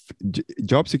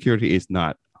job security is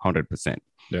not 100%.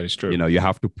 That is true. You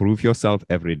have to prove yourself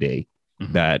every day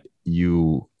that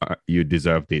you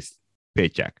deserve this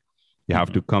paycheck. You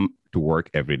have to come to work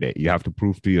every day. You have to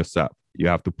prove to yourself. You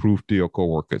have to prove to your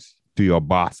coworkers, to your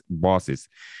bosses,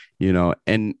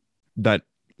 and that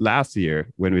last year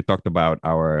when we talked about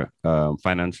our how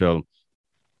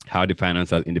the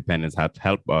financial independence had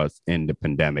helped us in the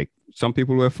pandemic, some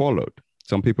people were followed.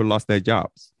 Some people lost their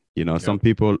jobs. Some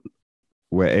people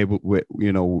were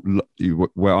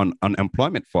on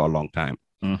unemployment for a long time.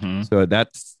 So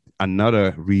that's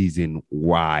another reason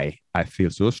why I feel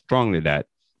so strongly that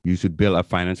you should build a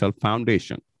financial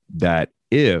foundation, that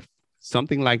if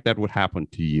something like that would happen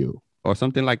to you or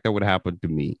something like that would happen to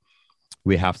me,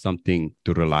 we have something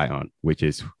to rely on, which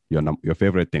is your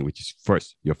favorite thing, which is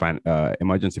first your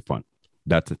emergency fund.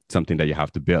 That's something that you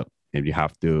have to build, and you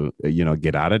have to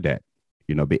get out of debt.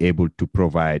 Be able to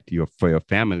provide for your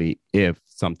family if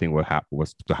something was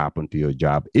to happen to your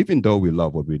job, even though we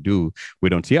love what we do, we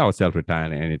don't see ourselves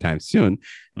retiring anytime soon.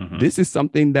 This is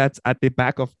something that's at the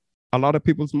back of a lot of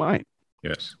people's mind.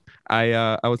 Yes.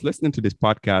 I was listening to this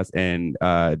podcast, and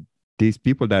these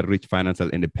people that reach financial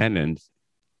independence,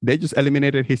 they just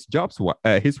eliminated his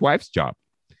wife's job,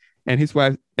 and his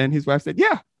wife said,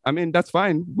 "Yeah, I mean that's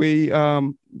fine.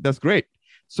 That's great."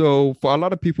 So for a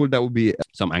lot of people, that would be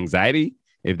some anxiety.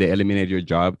 If they eliminate your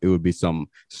job, it would be some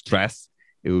stress.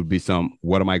 It would be some,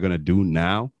 what am I going to do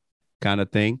now kind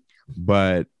of thing.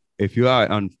 But if you are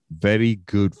on very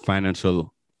good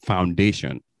financial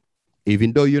foundation,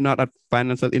 even though you're not at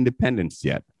financial independence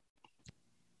yet,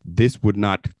 this would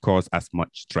not cause as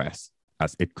much stress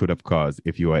as it could have caused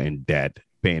if you are in debt,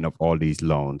 paying off all these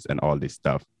loans and all this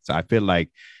stuff. So I feel like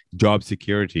job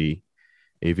security,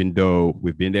 even though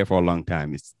we've been there for a long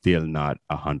time, is still not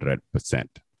 100%.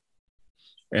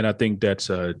 And I think that's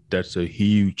a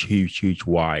huge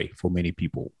why for many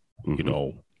people. You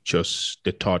know, just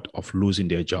the thought of losing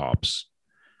their jobs.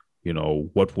 You know,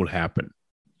 what will happen?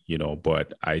 You know,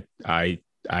 but I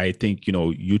think, you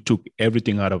know, you took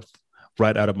everything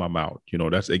right out of my mouth. You know,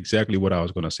 that's exactly what I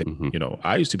was going to say. You know,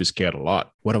 I used to be scared a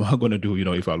lot. What am I going to do, you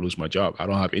know, if I lose my job? I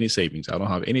don't have any savings. I don't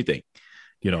have anything,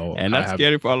 you know. And that's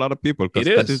scary for a lot of people, because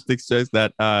statistics says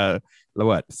that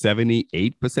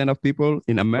 78% of people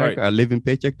in America are living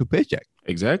paycheck to paycheck.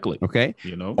 Exactly. Okay.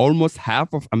 You know, almost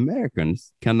half of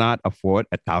Americans cannot afford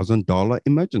 $1,000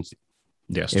 emergency.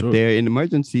 Yes, if they're in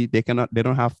emergency, they don't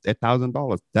have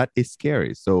 $1,000. That is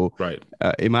scary. So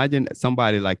imagine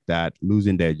somebody like that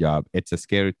losing their job. It's a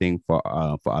scary thing for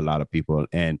a lot of people.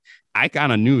 And I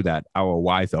kind of knew that our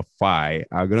whys of FI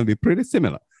are going to be pretty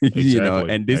similar, you know,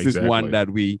 and this is one that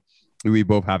we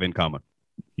both have in common.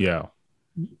 Yeah,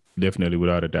 definitely,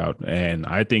 without a doubt. And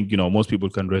I think, you know, most people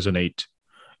can resonate,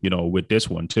 you know, with this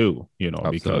one too, you know,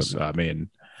 because I mean,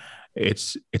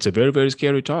 it's a very, very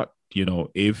scary thought. You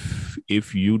know,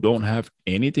 if you don't have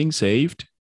anything saved,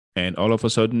 and all of a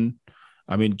sudden,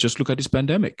 I mean, just look at this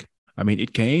pandemic. I mean,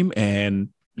 it came, and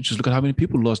just look at how many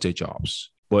people lost their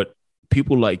jobs. But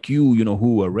people like you know,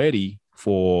 who are ready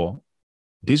for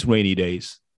these rainy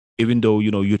days, even though,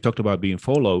 you know, you talked about being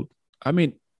furloughed, I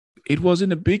mean, it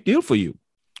wasn't a big deal for you.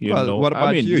 You know, what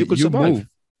about you? You could survive.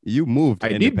 You moved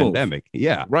in the pandemic.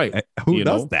 Yeah. Right. Who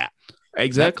does that?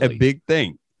 Exactly. That's a big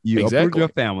thing. You uproot your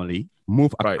family,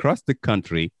 move across the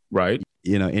country, right?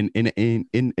 You know, in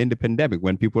the pandemic,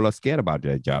 when people are scared about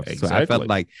their jobs. So I felt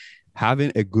like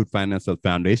having a good financial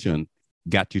foundation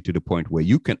got you to the point where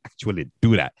you can actually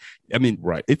do that. I mean,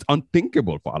 it's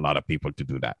unthinkable for a lot of people to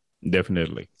do that.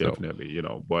 Definitely, you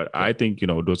know. But I think, you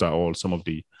know, those are all some of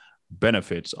the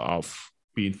benefits of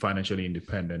being financially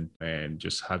independent and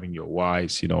just having your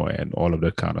whys, you know, and all of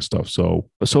that kind of stuff. So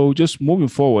just moving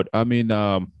forward, I mean,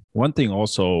 one thing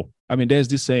also, I mean, there's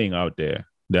this saying out there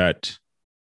that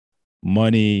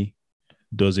money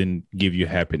doesn't give you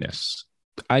happiness.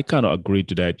 I kind of agree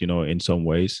to that, you know, in some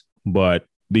ways, but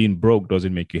being broke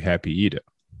doesn't make you happy either.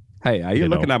 Hey, are you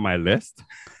looking at my list?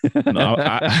 No,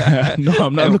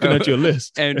 I'm not looking at your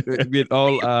list. And with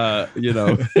all, you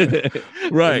know,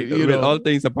 right, with all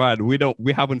things apart, we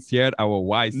haven't shared our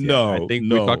whys yet. No, I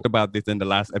think we talked about this in the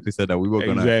last episode that we were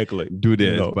going to do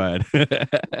this, but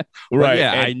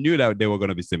yeah, I knew that they were going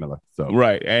to be similar. So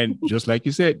and just like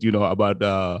you said, you know, about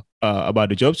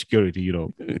the job security, you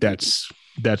know,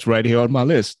 that's right here on my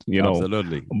list, you know.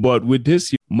 Absolutely. But with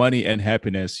this money and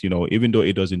happiness, you know, even though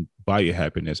it doesn't buy you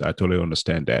happiness, I totally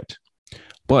understand that.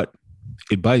 But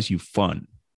it buys you fun.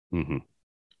 Mm-hmm.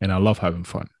 And I love having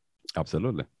fun.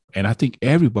 Absolutely. And I think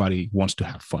everybody wants to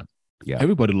have fun. Yeah.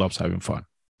 Everybody loves having fun.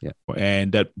 Yeah.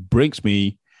 And that brings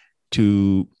me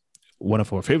to one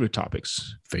of our favorite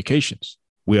topics, vacations.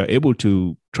 We are able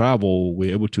to travel.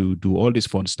 We're able to do all this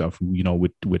fun stuff, you know,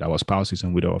 with our spouses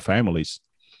and with our families,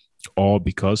 all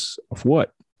because of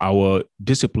what? Our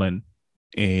discipline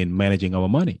in managing our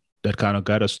money that kind of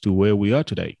got us to where we are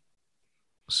today.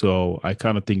 So I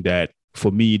kind of think that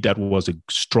for me, that was a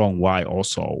strong why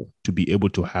also, to be able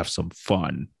to have some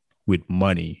fun with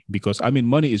money, because I mean,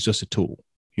 money is just a tool.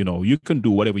 You know, you can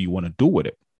do whatever you want to do with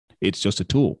it. It's just a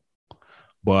tool.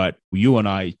 But you and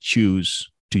I choose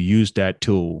to use that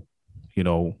tool, you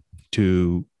know,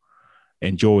 to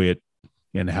enjoy it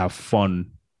and have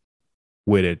fun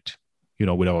with it, you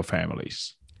know, with our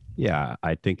families. Yeah,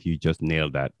 I think you just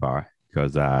nailed that, Bar,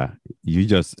 because that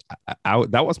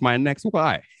was my next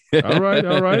why. All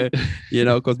right. You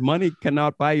know, because money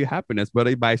cannot buy you happiness, but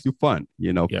it buys you fun.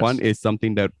 You know, fun is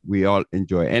something that we all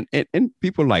enjoy. And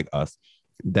people like us,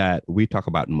 that we talk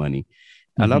about money,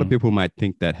 A lot of people might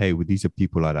think that, hey, well, these are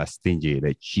people that are stingy,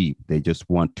 they're cheap, they just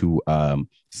want to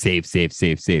save, save,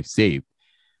 save, save, save.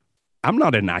 I'm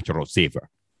not a natural saver.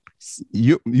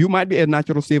 You might be a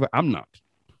natural saver. I'm not.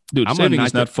 Dude, saving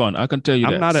is not fun. I can tell you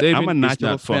that. I'm a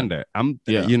natural spender.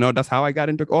 That's how I got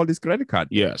into all this credit card.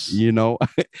 Yes.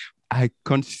 I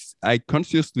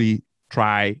consciously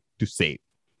try to save.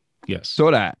 Yes.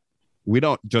 So that we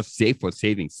don't just save for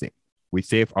saving's sake. We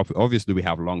save, obviously we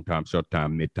have long-term,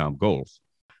 short-term, mid-term goals.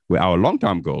 Where our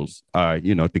long-term goals are,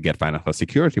 to get financial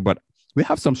security, but we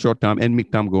have some short-term and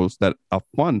mid-term goals that are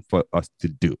fun for us to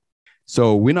do.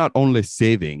 So we're not only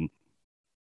saving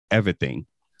everything,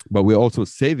 but we're also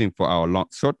saving for our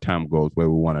short-term goals where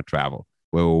we want to travel,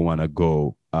 where we want to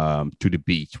go to the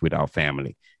beach with our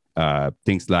family.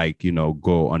 Things like,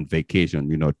 go on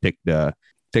vacation,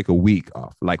 take a week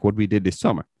off, like what we did this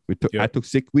summer. I took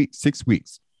 6 weeks,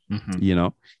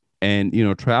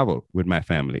 and, travel with my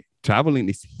family. Traveling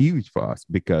is huge for us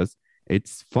because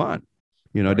it's fun.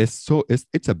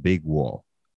 It's a big world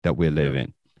that we live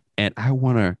in. And I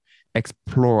want to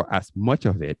explore as much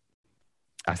of it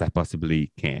as I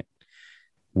possibly can.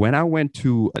 When I went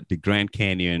to the Grand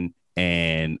Canyon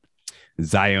and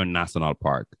Zion National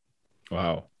Park,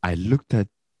 wow, I looked at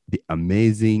the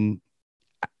amazing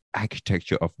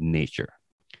architecture of nature,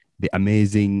 the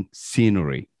amazing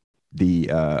scenery, the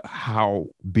how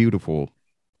beautiful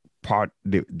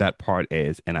that part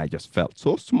is, and I just felt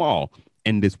so small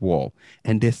in this world.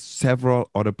 And there's several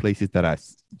other places that are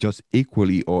just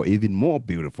equally or even more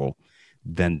beautiful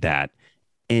than that.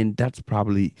 And that's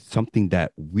probably something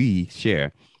that we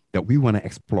share, that we want to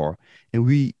explore. And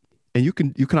you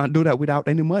cannot do that without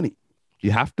any money.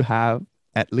 You have to have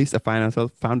at least a financial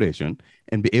foundation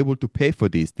and be able to pay for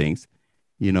these things,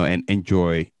 and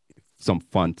enjoy some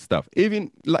fun stuff.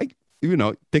 Even like,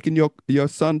 taking your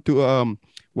son to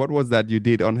what was that you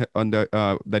did on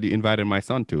the that you invited my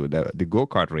son to, the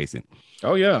go-kart racing.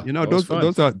 Oh yeah.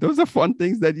 Those are fun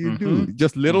things that you do.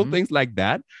 Just little things like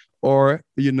that. Or,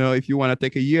 if you want to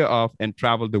take a year off and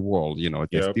travel the world,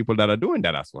 there's people that are doing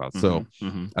that as well. So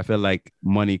I feel like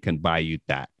money can buy you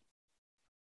that.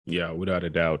 Yeah, without a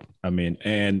doubt. I mean,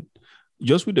 and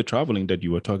just with the traveling that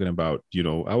you were talking about,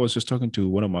 I was just talking to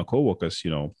one of my coworkers, she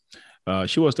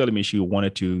was telling me she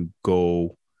wanted to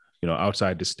go,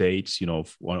 outside the States,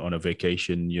 on a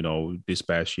vacation, this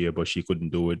past year, but she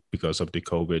couldn't do it because of the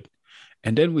COVID.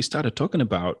 And then we started talking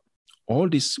about all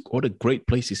the great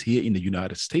places here in the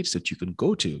United States that you can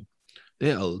go to.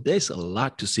 There's a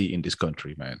lot to see in this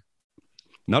country, man.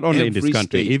 Not only in this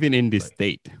country, even in this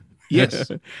state. Yes.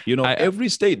 Every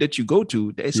state that you go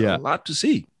to, there's a lot to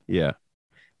see. Yeah.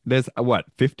 There's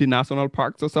 50 national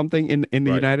parks or something in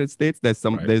the United States. There's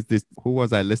this, who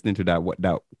was I listening to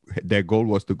that their goal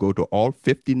was to go to all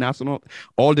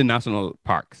the national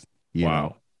parks,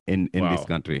 in this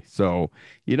country. So,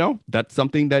 that's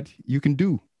something that you can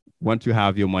do once you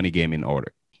have your money game in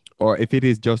order. Or if it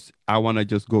is just, I want to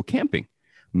just go camping.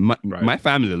 My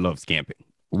family loves camping.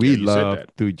 We love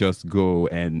to just go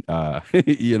and,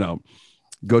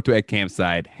 go to a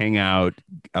campsite, hang out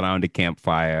around the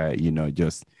campfire,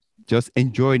 just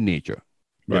enjoy nature.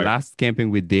 The last camping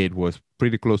we did was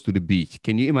pretty close to the beach.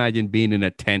 Can you imagine being in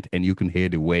a tent and you can hear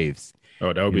the waves?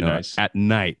 Oh, that would be nice. At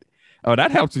night. Oh,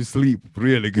 that helps you sleep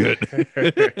really good.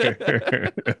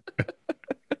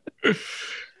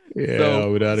 Yeah,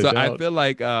 without a doubt. I feel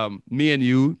like me and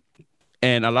you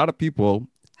and a lot of people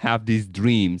have these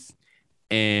dreams,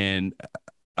 and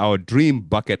our dream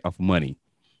bucket of money,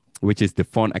 which is the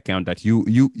fund account that you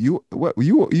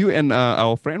and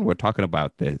our friend were talking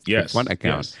about this. Yes, fund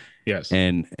account. Yes.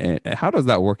 And how does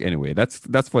that work anyway?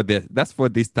 That's for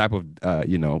this type of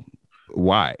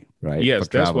why, right? Yes,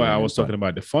 that's why I was talking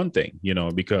about the fund thing.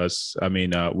 Because I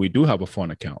mean, we do have a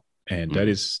fund account, and that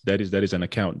is an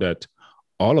account that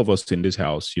all of us in this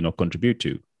house, contribute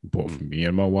to. Both me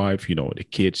and my wife, the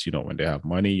kids, when they have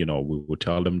money, we will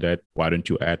tell them that, why don't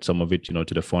you add some of it, to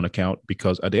the fund account?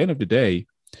 Because at the end of the day,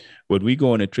 when we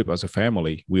go on a trip as a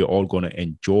family, we're all going to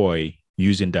enjoy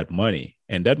using that money.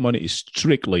 And that money is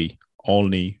strictly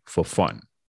only for fun.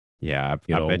 Yeah,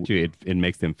 I bet you it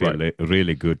makes them feel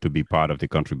really good to be part of the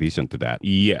contribution to that.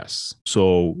 Yes.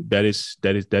 So that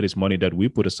is money that we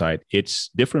put aside. It's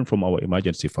different from our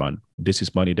emergency fund. This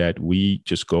is money that we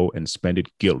just go and spend it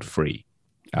guilt-free.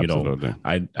 Absolutely.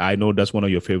 I know that's one of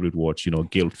your favorite words,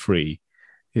 guilt-free.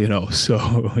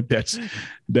 So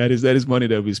that is money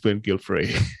that we spend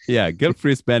guilt-free. Yeah,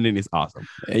 guilt-free spending is awesome.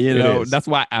 That's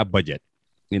why I budget.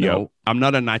 I'm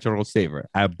not a natural saver.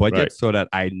 I budget so that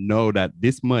I know that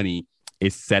this money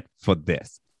is set for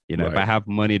this. If I have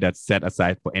money that's set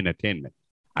aside for entertainment,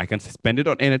 I can spend it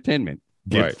on entertainment.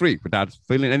 Right. guilt-free without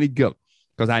feeling any guilt.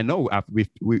 Because I know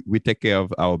we take care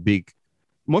of our big.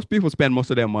 Most people spend most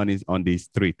of their money on these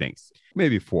three things,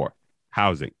 maybe four.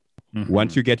 Housing.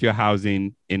 Once you get your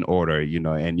housing in order,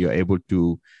 and you're able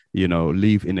to,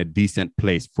 live in a decent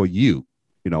place for you,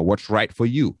 what's right for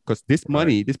you. Because this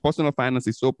money, this personal finance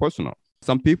is so personal.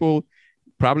 Some people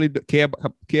probably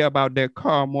care about their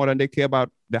car more than they care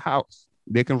about the house.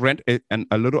 They can rent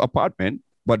a little apartment,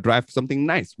 but drive something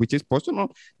nice, which is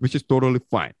personal, which is totally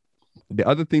fine. The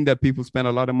other thing that people spend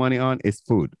a lot of money on is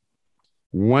food.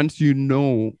 Once you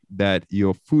know that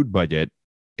your food budget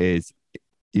is,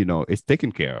 is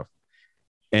taken care of,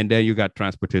 and then you got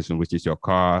transportation, which is your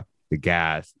car, the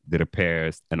gas, the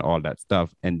repairs, and all that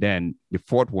stuff. And then the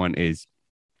fourth one is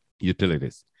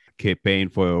utilities, paying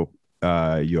for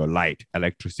your light,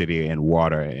 electricity, and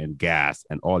water, and gas,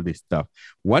 and all this stuff.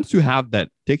 Once you have that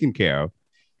taken care of,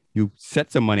 you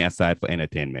set some money aside for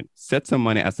entertainment, set some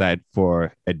money aside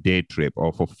for a day trip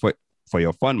or for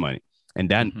your fun money. And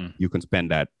then you can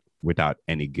spend that without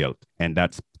any guilt. And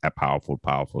that's a powerful,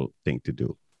 powerful thing to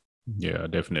do. Yeah,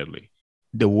 definitely.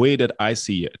 The way that I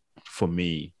see it for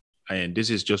me, and this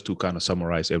is just to kind of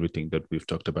summarize everything that we've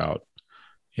talked about,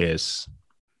 is,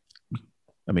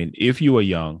 I mean, if you are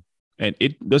young, and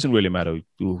it doesn't really matter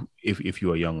if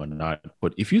you are young or not,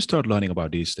 but if you start learning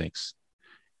about these things,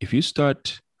 if you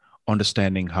start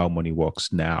understanding how money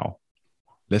works now,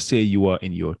 let's say you are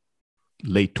in your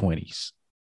late 20s,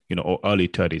 or early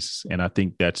 30s, and I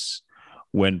think that's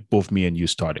when both me and you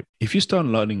started. If you start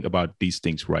learning about these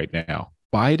things right now,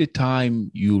 by the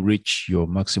time you reach your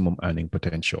maximum earning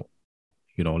potential,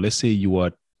 let's say you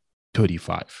are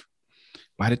 35,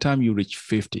 by the time you reach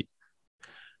 50,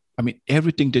 I mean,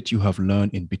 everything that you have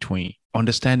learned in between,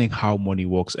 understanding how money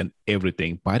works and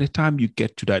everything, by the time you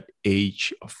get to that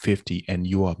age of 50 and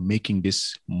you are making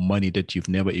this money that you've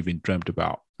never even dreamt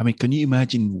about, I mean, can you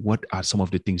imagine what are some of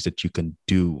the things that you can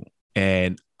do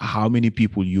and how many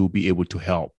people you'll be able to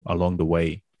help along the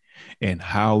way, and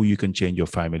how you can change your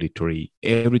family tree,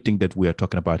 everything that we are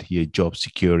talking about here, job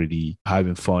security,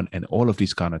 having fun, and all of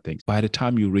these kind of things. By the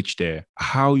time you reach there,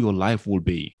 how your life will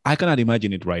be, I cannot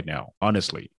imagine it right now,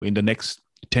 honestly. In the next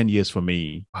 10 years for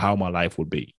me, how my life will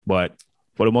be. But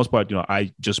for the most part,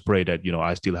 I just pray that,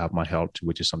 I still have my health,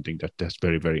 which is something that's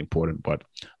very, very important. But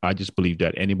I just believe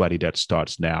that anybody that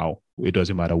starts now, it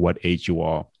doesn't matter what age you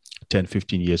are, 10,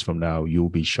 15 years from now, you'll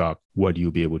be shocked what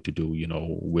you'll be able to do,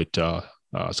 with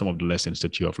some of the lessons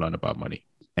that you have learned about money.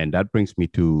 And that brings me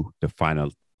to the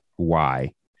final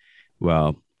why.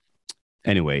 Well,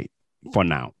 anyway, for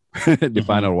now, the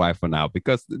final why for now,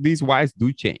 because these whys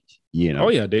do change. Oh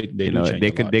yeah, they do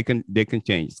change. They can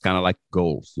change. It's kind of like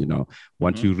goals.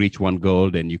 Once you reach one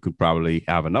goal, then you could probably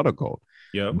have another goal.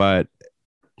 Yeah. But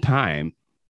time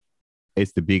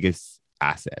is the biggest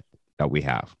asset that we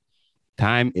have.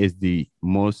 Time is the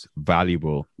most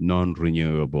valuable,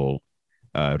 non-renewable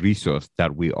resource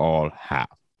that we all have.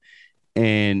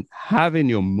 And having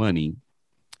your money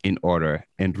in order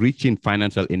and reaching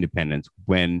financial independence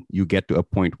when you get to a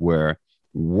point where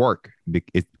work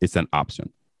is an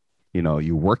option.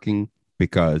 You're working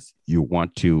because you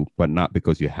want to, but not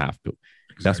because you have to.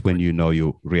 Exactly. That's when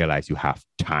you realize you have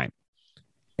time.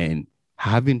 And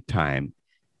having time,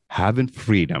 having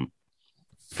freedom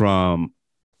from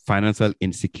financial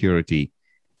insecurity,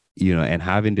 and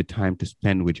having the time to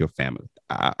spend with your family.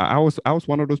 I was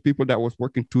one of those people that was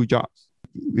working 2 jobs.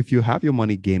 If you have your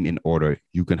money game in order,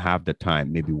 you can have the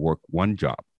time, maybe work 1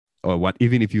 job, or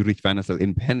even if you reach financial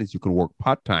independence, you can work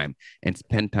part-time and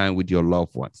spend time with your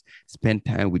loved ones, spend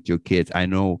time with your kids. I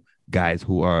know guys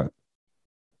who are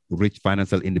reach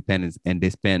financial independence and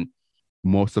they spend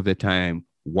most of their time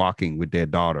walking with their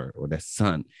daughter or their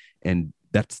son. And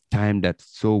that's time that's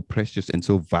so precious and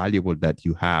so valuable that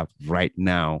you have right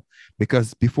now,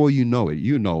 because before you know it,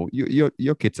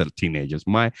 your kids are teenagers.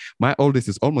 My oldest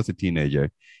is almost a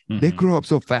teenager. They grow up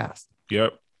so fast.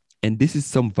 Yep. And this is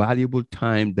some valuable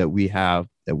time that we have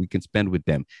that we can spend with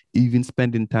them, even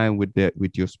spending time with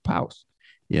your spouse.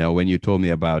 When you told me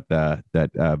about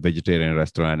that vegetarian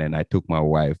restaurant and I took my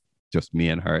wife, just me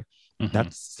and her,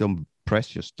 that's some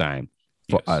precious time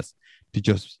for us to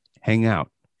just hang out.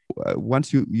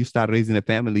 Once you start raising a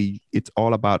family, it's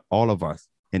all about all of us.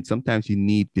 And sometimes you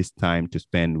need this time to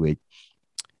spend with,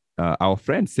 our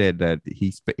friend said that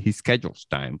he schedules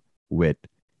time with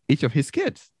each of his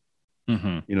kids.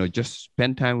 Just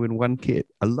spend time with one kid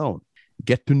alone,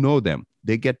 get to know them.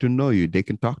 They get to know you. They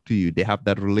can talk to you. They have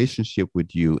that relationship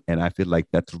with you. And I feel like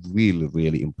that's really,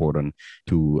 really important,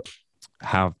 to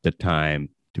have the time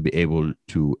to be able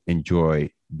to enjoy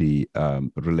the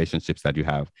relationships that you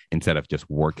have instead of just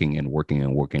working and working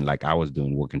and working like I was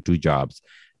doing, working 2 jobs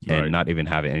and not even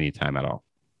having any time at all.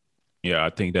 Yeah,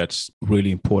 I think that's really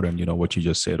important, what you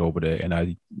just said over there. And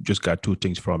I just got 2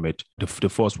 things from it. The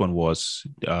first one was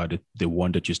the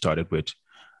one that you started with,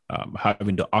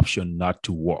 having the option not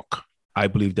to work. I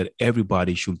believe that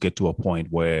everybody should get to a point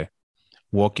where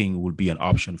working will be an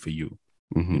option for you.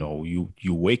 Mm-hmm.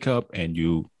 You wake up and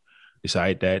you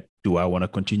decide that, do I want to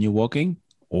continue working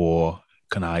or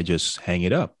can I just hang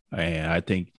it up? And I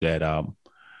think that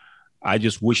I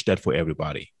just wish that for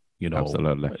everybody.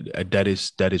 Absolutely. That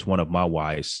is one of my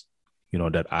whys,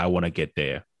 that I want to get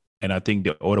there. And I think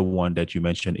the other one that you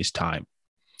mentioned is time.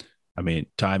 I mean,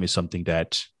 time is something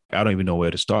that I don't even know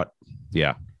where to start.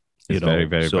 Yeah. It's very,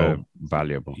 very, very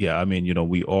valuable. Yeah. I mean,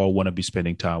 we all want to be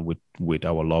spending time with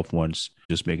our loved ones,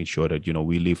 just making sure that,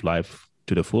 we live life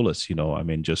to the fullest, I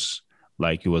mean, just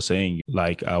like you were saying,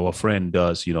 like our friend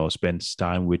does, spends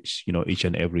time with, each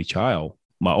and every child.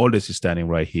 My oldest is standing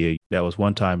right here. There was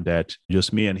one time that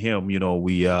just me and him, we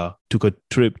took a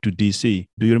trip to DC.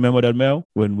 Do you remember that, Mel,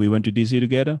 when we went to DC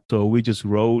together? So we just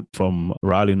rode from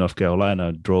Raleigh, North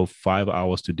Carolina, drove 5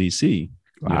 hours to DC.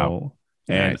 Wow.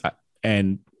 And Nice.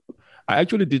 and I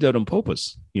actually did that on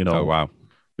purpose. Oh, wow.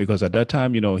 Because at that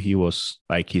time, he was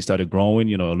like, he started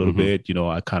growing, a little bit.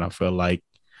 I kind of felt like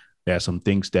there are some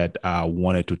things that I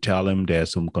wanted to tell him. There are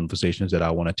some conversations that I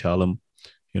want to tell him.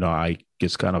 I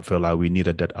just kind of felt like we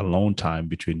needed that alone time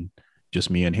between just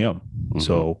me and him.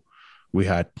 So we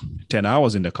had 10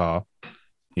 hours in the car,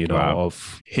 Wow.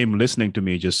 of him listening to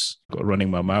me, just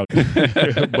running my mouth.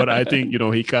 But I think,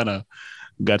 he kind of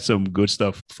got some good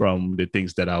stuff from the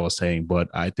things that I was saying. But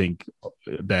I think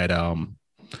that,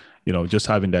 just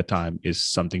having that time is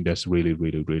something that's really,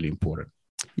 really, really important.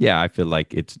 Yeah, I feel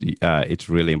like it's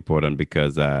really important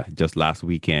because just last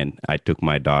weekend I took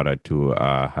my daughter to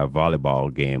her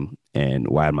volleyball game, and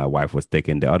while my wife was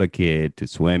taking the other kid to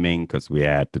swimming because we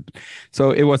had to,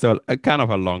 so it was a kind of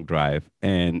a long drive.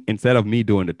 And instead of me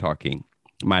doing the talking,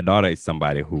 my daughter is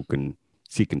somebody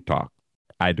she can talk.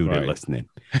 I do the listening,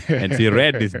 and she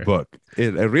read this book.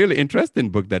 It's a really interesting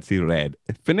book that she read.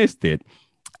 Finished it.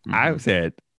 I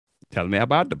said, "Tell me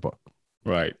about the book."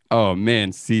 Right. Oh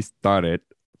man, she started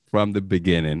from the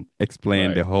beginning,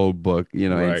 explain the whole book,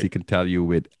 and she can tell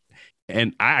you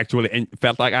and I actually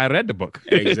felt like I read the book.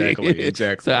 Exactly.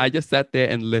 So I just sat there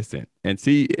and listened and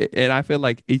see, and I feel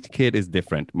like each kid is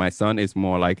different. My son is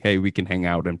more like, hey, we can hang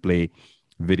out and play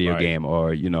video game, or,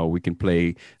 we can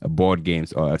play board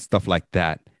games or stuff like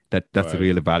that. That's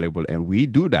really valuable. And we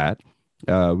do that.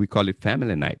 We call it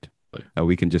family night.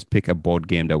 We can just pick a board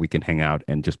game that we can hang out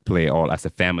and just play all as a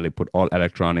family, put all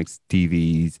electronics,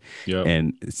 TVs,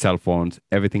 and cell phones,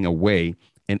 everything away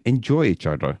and enjoy each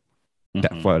other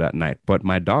for that night. But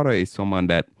my daughter is someone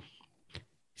that,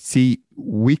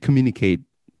 we communicate,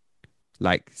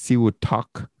 like she would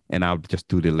talk and I'll just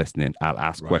do the listening. I'll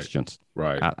ask questions.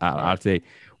 I'll say,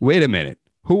 wait a minute,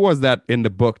 who was that in the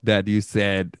book that you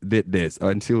said did this?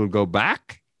 And she will go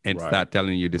back and start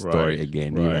telling you the story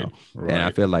again, And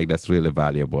I feel like that's really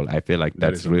valuable. I feel like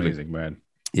that's really amazing, man.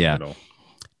 Yeah.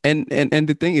 And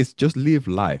the thing is, just live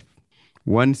life.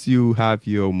 Once you have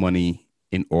your money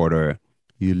in order,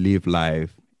 you live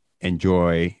life,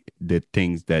 enjoy the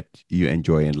things that you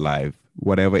enjoy in life,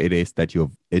 whatever it is that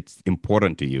it's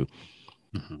important to you.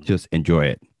 Just enjoy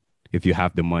it. If you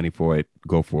have the money for it,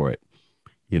 go for it.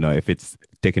 If it's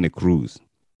taking a cruise,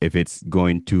 if it's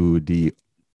going to the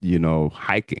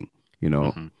hiking,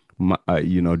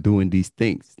 doing these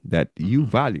things that you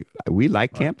value. We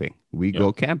like camping. We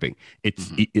go camping.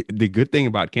 It's the good thing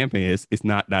about camping is it's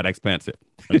not that expensive,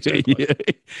 but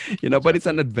it's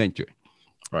an adventure.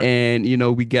 And,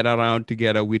 we get around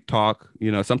together, we talk,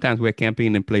 sometimes we're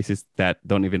camping in places that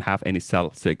don't even have any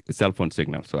cell phone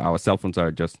signal. So our cell phones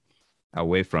are just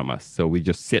away from us. So we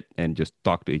just sit and just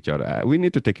talk to each other. We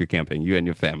need to take you camping, you and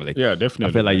your family. Yeah, definitely.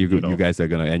 I feel like you guys are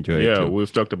going to enjoy it. Yeah,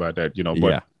 we've talked about that,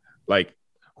 but like,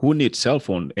 who needs cell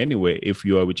phone anyway if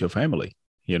you are with your family?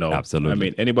 Absolutely. I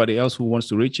mean, anybody else who wants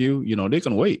to reach you, they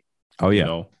can wait. Oh,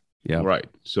 yeah. Yeah. Right.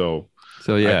 So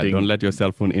yeah, don't let your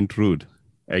cell phone intrude.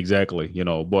 Exactly.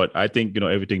 But I think,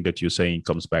 everything that you're saying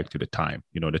comes back to the time,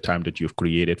 the time that you've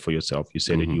created for yourself. You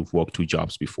said that you've worked 2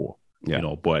 jobs before,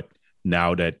 but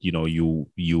now that,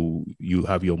 you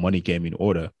have your money game in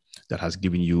order, that has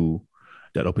given you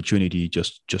that opportunity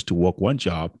just to work 1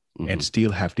 job and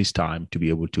still have this time to be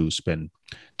able to spend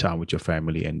time with your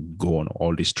family and go on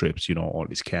all these trips, all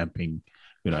this camping,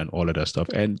 and all of that stuff.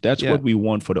 And that's what we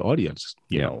want for the audience,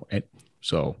 you know. And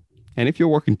so, and if you're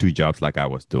working 2 jobs like I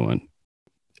was doing,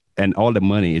 and all the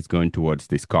money is going towards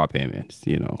these car payments,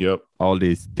 Yep. all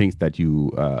these things that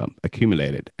you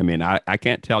accumulated. I mean, I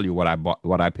can't tell you what I bought,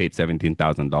 what I paid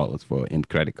 $17,000 for in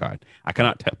credit card. I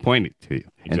cannot point it to you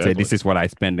and say, this is what I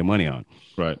spend the money on.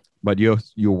 Right. But you're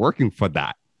working for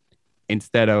that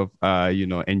instead of,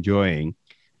 enjoying.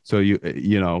 So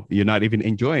you're not even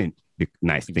enjoying the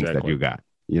nice things that you got.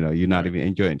 You're not even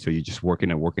enjoying. So you're just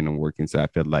working and working and working. So I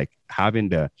feel like having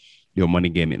your money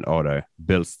game in order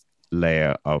builds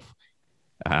layer of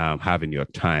having your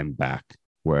time back,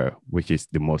 which is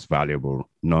the most valuable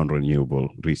non-renewable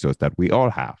resource that we all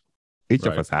have. Each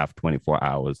of us have 24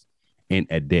 hours in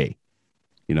a day.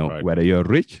 Whether you're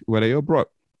rich, whether you're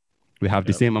broke, we have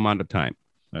the same amount of time.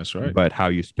 That's right. But how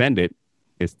you spend it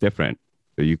is different.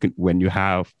 So when you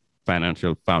have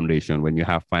financial foundation, when you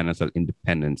have financial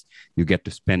independence, you get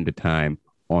to spend the time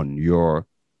on the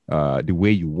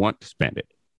way you want to spend it.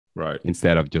 Right.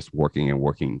 Instead of just working and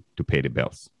working to pay the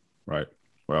bills. Right.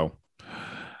 Well,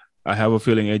 I have a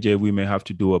feeling, AJ, we may have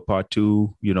to do a part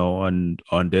 2, on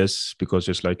this, because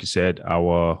just like you said,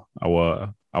 our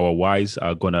whys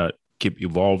are gonna keep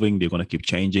evolving. They're gonna keep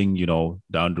changing,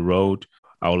 down the road.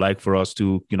 I would like for us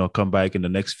to, come back in the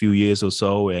next few years or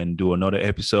so and do another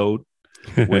episode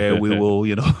where we will,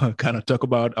 kind of talk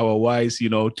about our whys,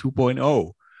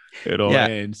 2.0,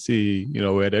 and see,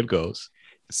 where that goes.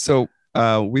 So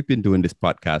we've been doing this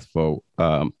podcast for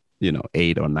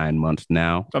 8 or 9 months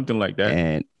now, something like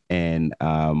that. And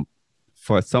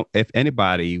if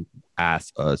anybody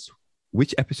asks us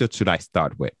which episode should I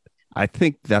start with, I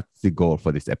think that's the goal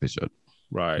for this episode.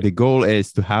 Right. The goal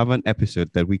is to have an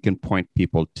episode that we can point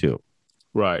people to.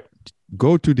 Right.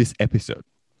 Go to this episode.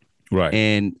 Right.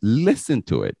 And listen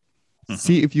to it. Mm-hmm.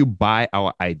 See if you buy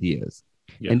our ideas.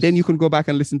 Yes. And then you can go back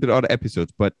and listen to the other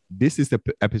episodes. But this is the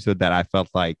episode that I felt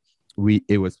like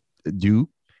it was due.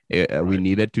 We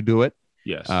needed to do it.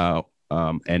 Yes.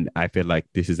 And I feel like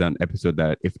this is an episode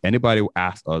that if anybody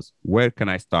asks us, where can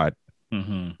I start?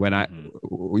 Mm-hmm.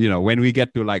 When we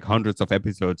get to like hundreds of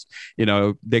episodes,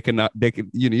 you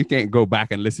can't go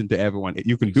back and listen to everyone.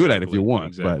 You can do that if you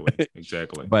want.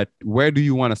 Exactly. But where do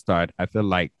you want to start? I feel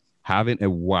like having a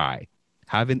why,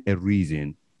 having a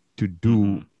reason to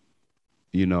do,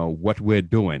 what we're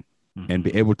doing and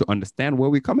be able to understand where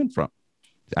we're coming from.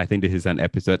 I think this is an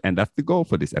episode, and that's the goal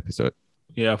for this episode.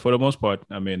 Yeah, for the most part.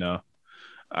 I mean,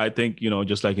 I think,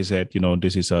 just like you said,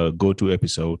 this is a go-to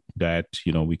episode that,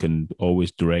 we can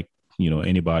always direct,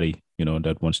 anybody,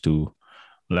 that wants to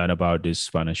learn about this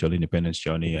financial independence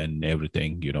journey and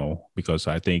everything, because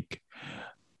I think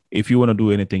if you want to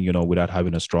do anything, without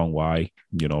having a strong why,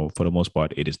 for the most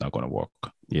part, it is not going to work.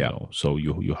 Yeah. So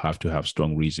you have to have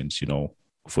strong reasons,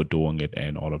 for doing it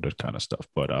and all of that kind of stuff.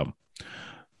 But,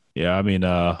 yeah, I mean,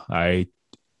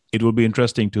 it will be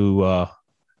interesting to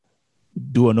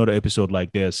do another episode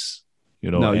like this,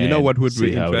 what would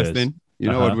be interesting?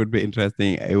 What would be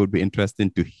interesting? It would be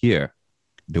interesting to hear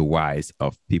the whys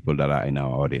of people that are in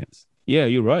our audience. Yeah,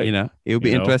 you're right. It would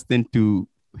be interesting to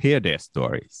hear their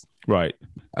stories. Right.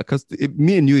 Because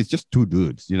me and you is just two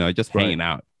dudes, just hanging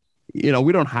out. We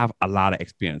don't have a lot of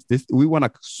experience. We want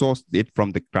to source it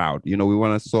from the crowd. We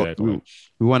want to source. Exactly.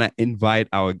 We want to invite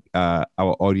our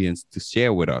audience to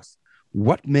share with us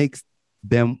what makes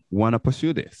them want to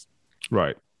pursue this.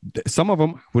 Right. Some of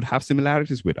them would have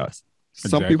similarities with us.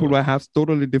 Some people will have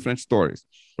totally different stories.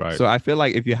 Right. So I feel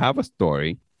like if you have a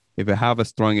story, if you have a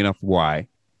strong enough why,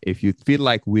 if you feel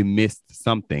like we missed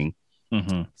something,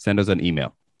 send us an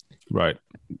email. Right.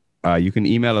 You can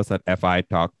email us at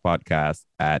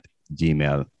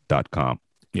fitalkpodcast@gmail.com.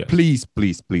 Yes. Please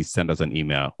send us an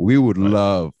email. We would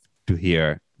love to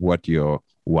hear what your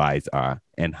whys are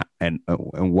and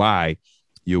why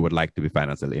you would like to be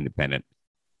financially independent.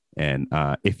 And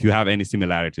if you have any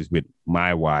similarities with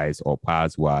my whys or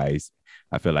Pa's whys,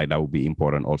 I feel like that would be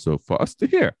important also for us to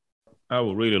hear. I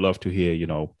would really love to hear,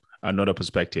 another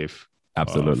perspective.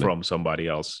 Absolutely. From somebody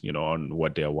else, on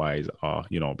what their whys are,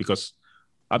 because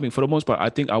I mean, for the most part, I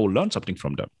think I will learn something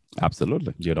from them.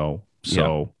 Absolutely.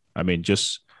 So, I mean,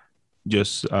 just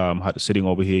sitting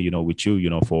over here, with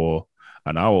you, for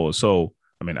an hour or so,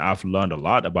 I mean, I've learned a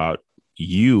lot about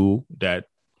you that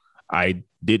I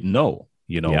didn't know,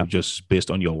 just based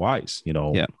on your whys,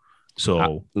 Yeah.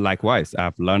 So likewise,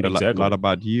 I've learned a lot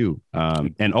about you.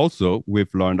 And also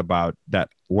we've learned about that,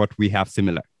 what we have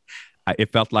similar.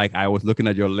 It felt like I was looking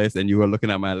at your list and you were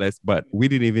looking at my list, but we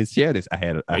didn't even share this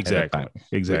ahead of time.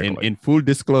 Exactly. In full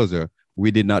disclosure, we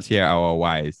did not share our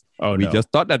whys. We no. just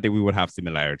thought that we would have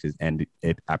similarities, and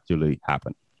it actually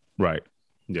happened. Right.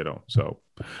 So,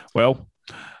 well,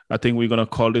 I think we're going to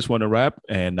call this one a wrap.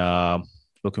 And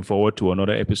looking forward to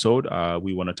another episode.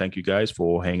 We want to thank you guys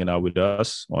for hanging out with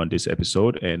us on this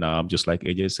episode. And just like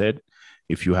AJ said,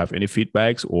 if you have any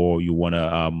feedbacks or you want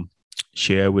to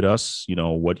share with us,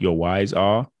 what your whys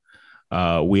are,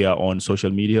 we are on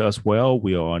social media as well.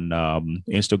 We are on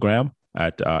Instagram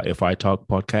at FI Talk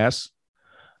Podcast.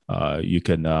 You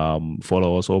can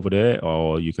follow us over there,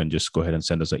 or you can just go ahead and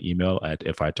send us an email at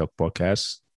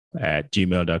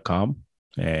fitalkpodcast@gmail.com.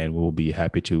 And we'll be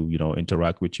happy to,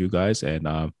 interact with you guys and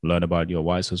learn about your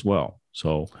whys as well.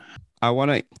 So I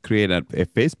want to create a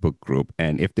Facebook group.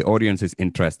 And if the audience is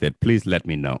interested, please let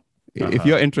me know. If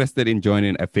you're interested in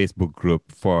joining a Facebook group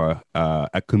for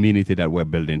a community that we're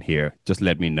building here, just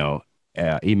let me know.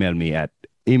 Email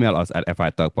us at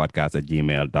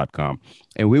fitalkpodcast@gmail.com.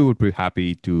 And we would be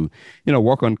happy to,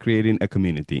 work on creating a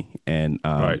community. And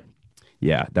right.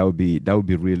 Yeah, that would be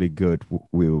really good.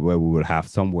 Where we will have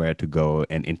somewhere to go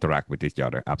and interact with each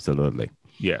other. Absolutely.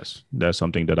 Yes, that's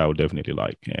something that I would definitely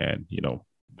like. And,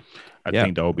 I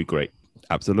think that would be great.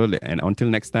 Absolutely. And until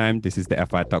next time, this is the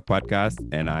FI Talk Podcast,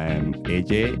 and I am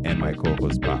AJ and my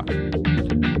co-host, Pa. All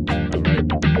right.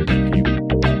 Thank you.